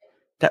 right?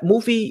 That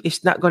movie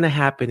is not going to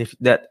happen if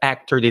that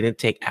actor didn't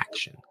take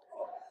action.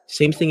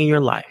 Same thing in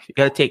your life. You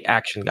got to take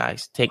action,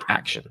 guys. Take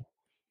action.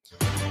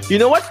 You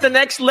know what's the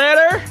next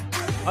letter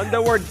on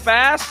the word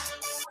FAST?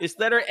 It's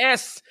letter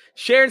S.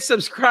 Share and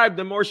subscribe.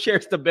 The more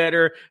shares, the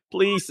better.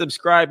 Please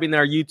subscribe in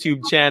our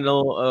YouTube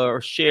channel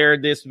or share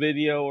this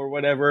video or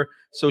whatever.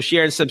 So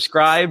share and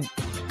subscribe.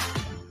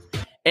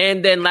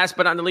 And then last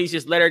but not the least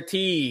is letter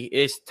T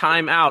is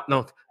time out.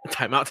 No,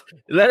 time out.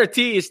 Letter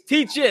T is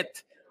teach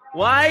it.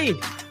 Why?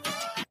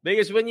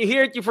 Because when you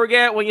hear it, you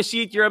forget. When you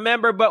see it, you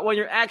remember. But when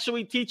you're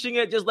actually teaching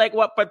it, just like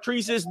what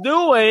Patrice is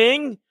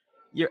doing,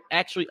 you're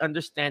actually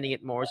understanding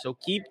it more. So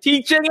keep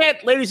teaching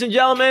it, ladies and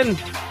gentlemen.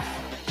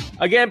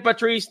 Again,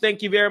 Patrice,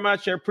 thank you very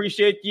much. I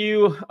appreciate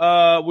you.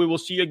 We will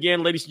see you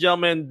again, ladies and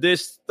gentlemen,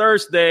 this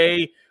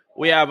Thursday.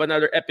 We have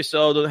another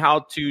episode on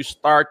how to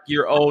start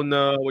your own,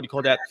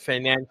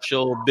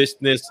 financial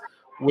business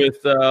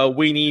with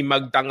Weenie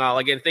Magdangal.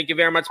 Again, thank you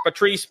very much,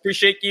 Patrice.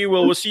 Appreciate you.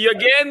 We'll see you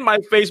again, my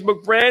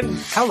Facebook friend.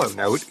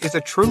 HelloNote is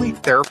a truly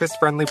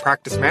therapist-friendly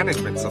practice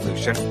management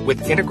solution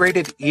with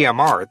integrated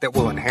EMR that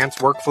will enhance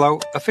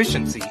workflow,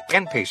 efficiency,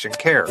 and patient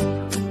care.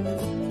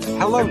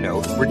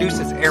 HelloNote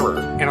reduces error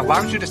and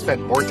allows you to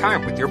spend more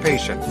time with your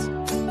patients.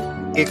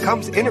 It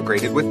comes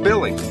integrated with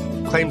billing.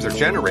 Claims are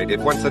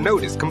generated once a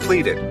note is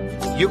completed.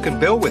 You can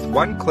bill with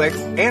one click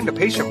and a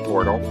patient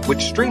portal, which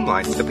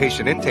streamlines the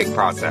patient intake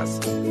process.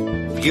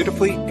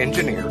 Beautifully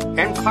engineered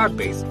and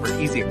cloud-based for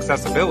easy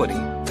accessibility,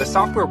 the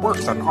software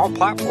works on all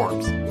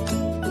platforms.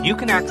 You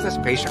can access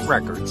patient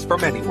records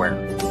from anywhere.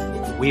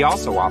 We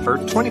also offer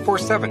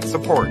 24/7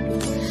 support.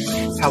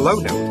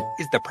 HelloNote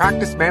is the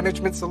practice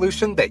management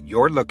solution that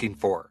you're looking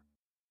for.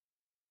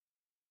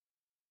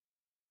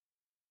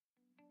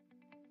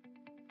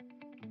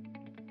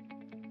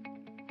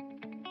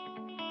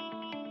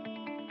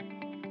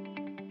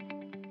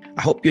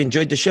 I hope you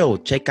enjoyed the show.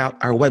 Check out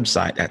our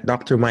website at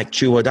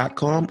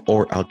drmikechua.com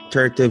or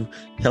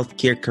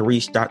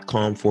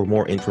alternativehealthcarecareers.com for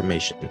more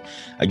information.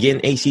 Again,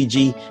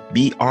 ACG,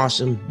 be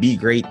awesome, be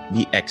great,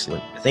 be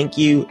excellent. Thank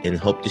you, and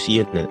hope to see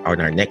you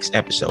on our next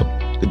episode.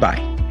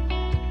 Goodbye.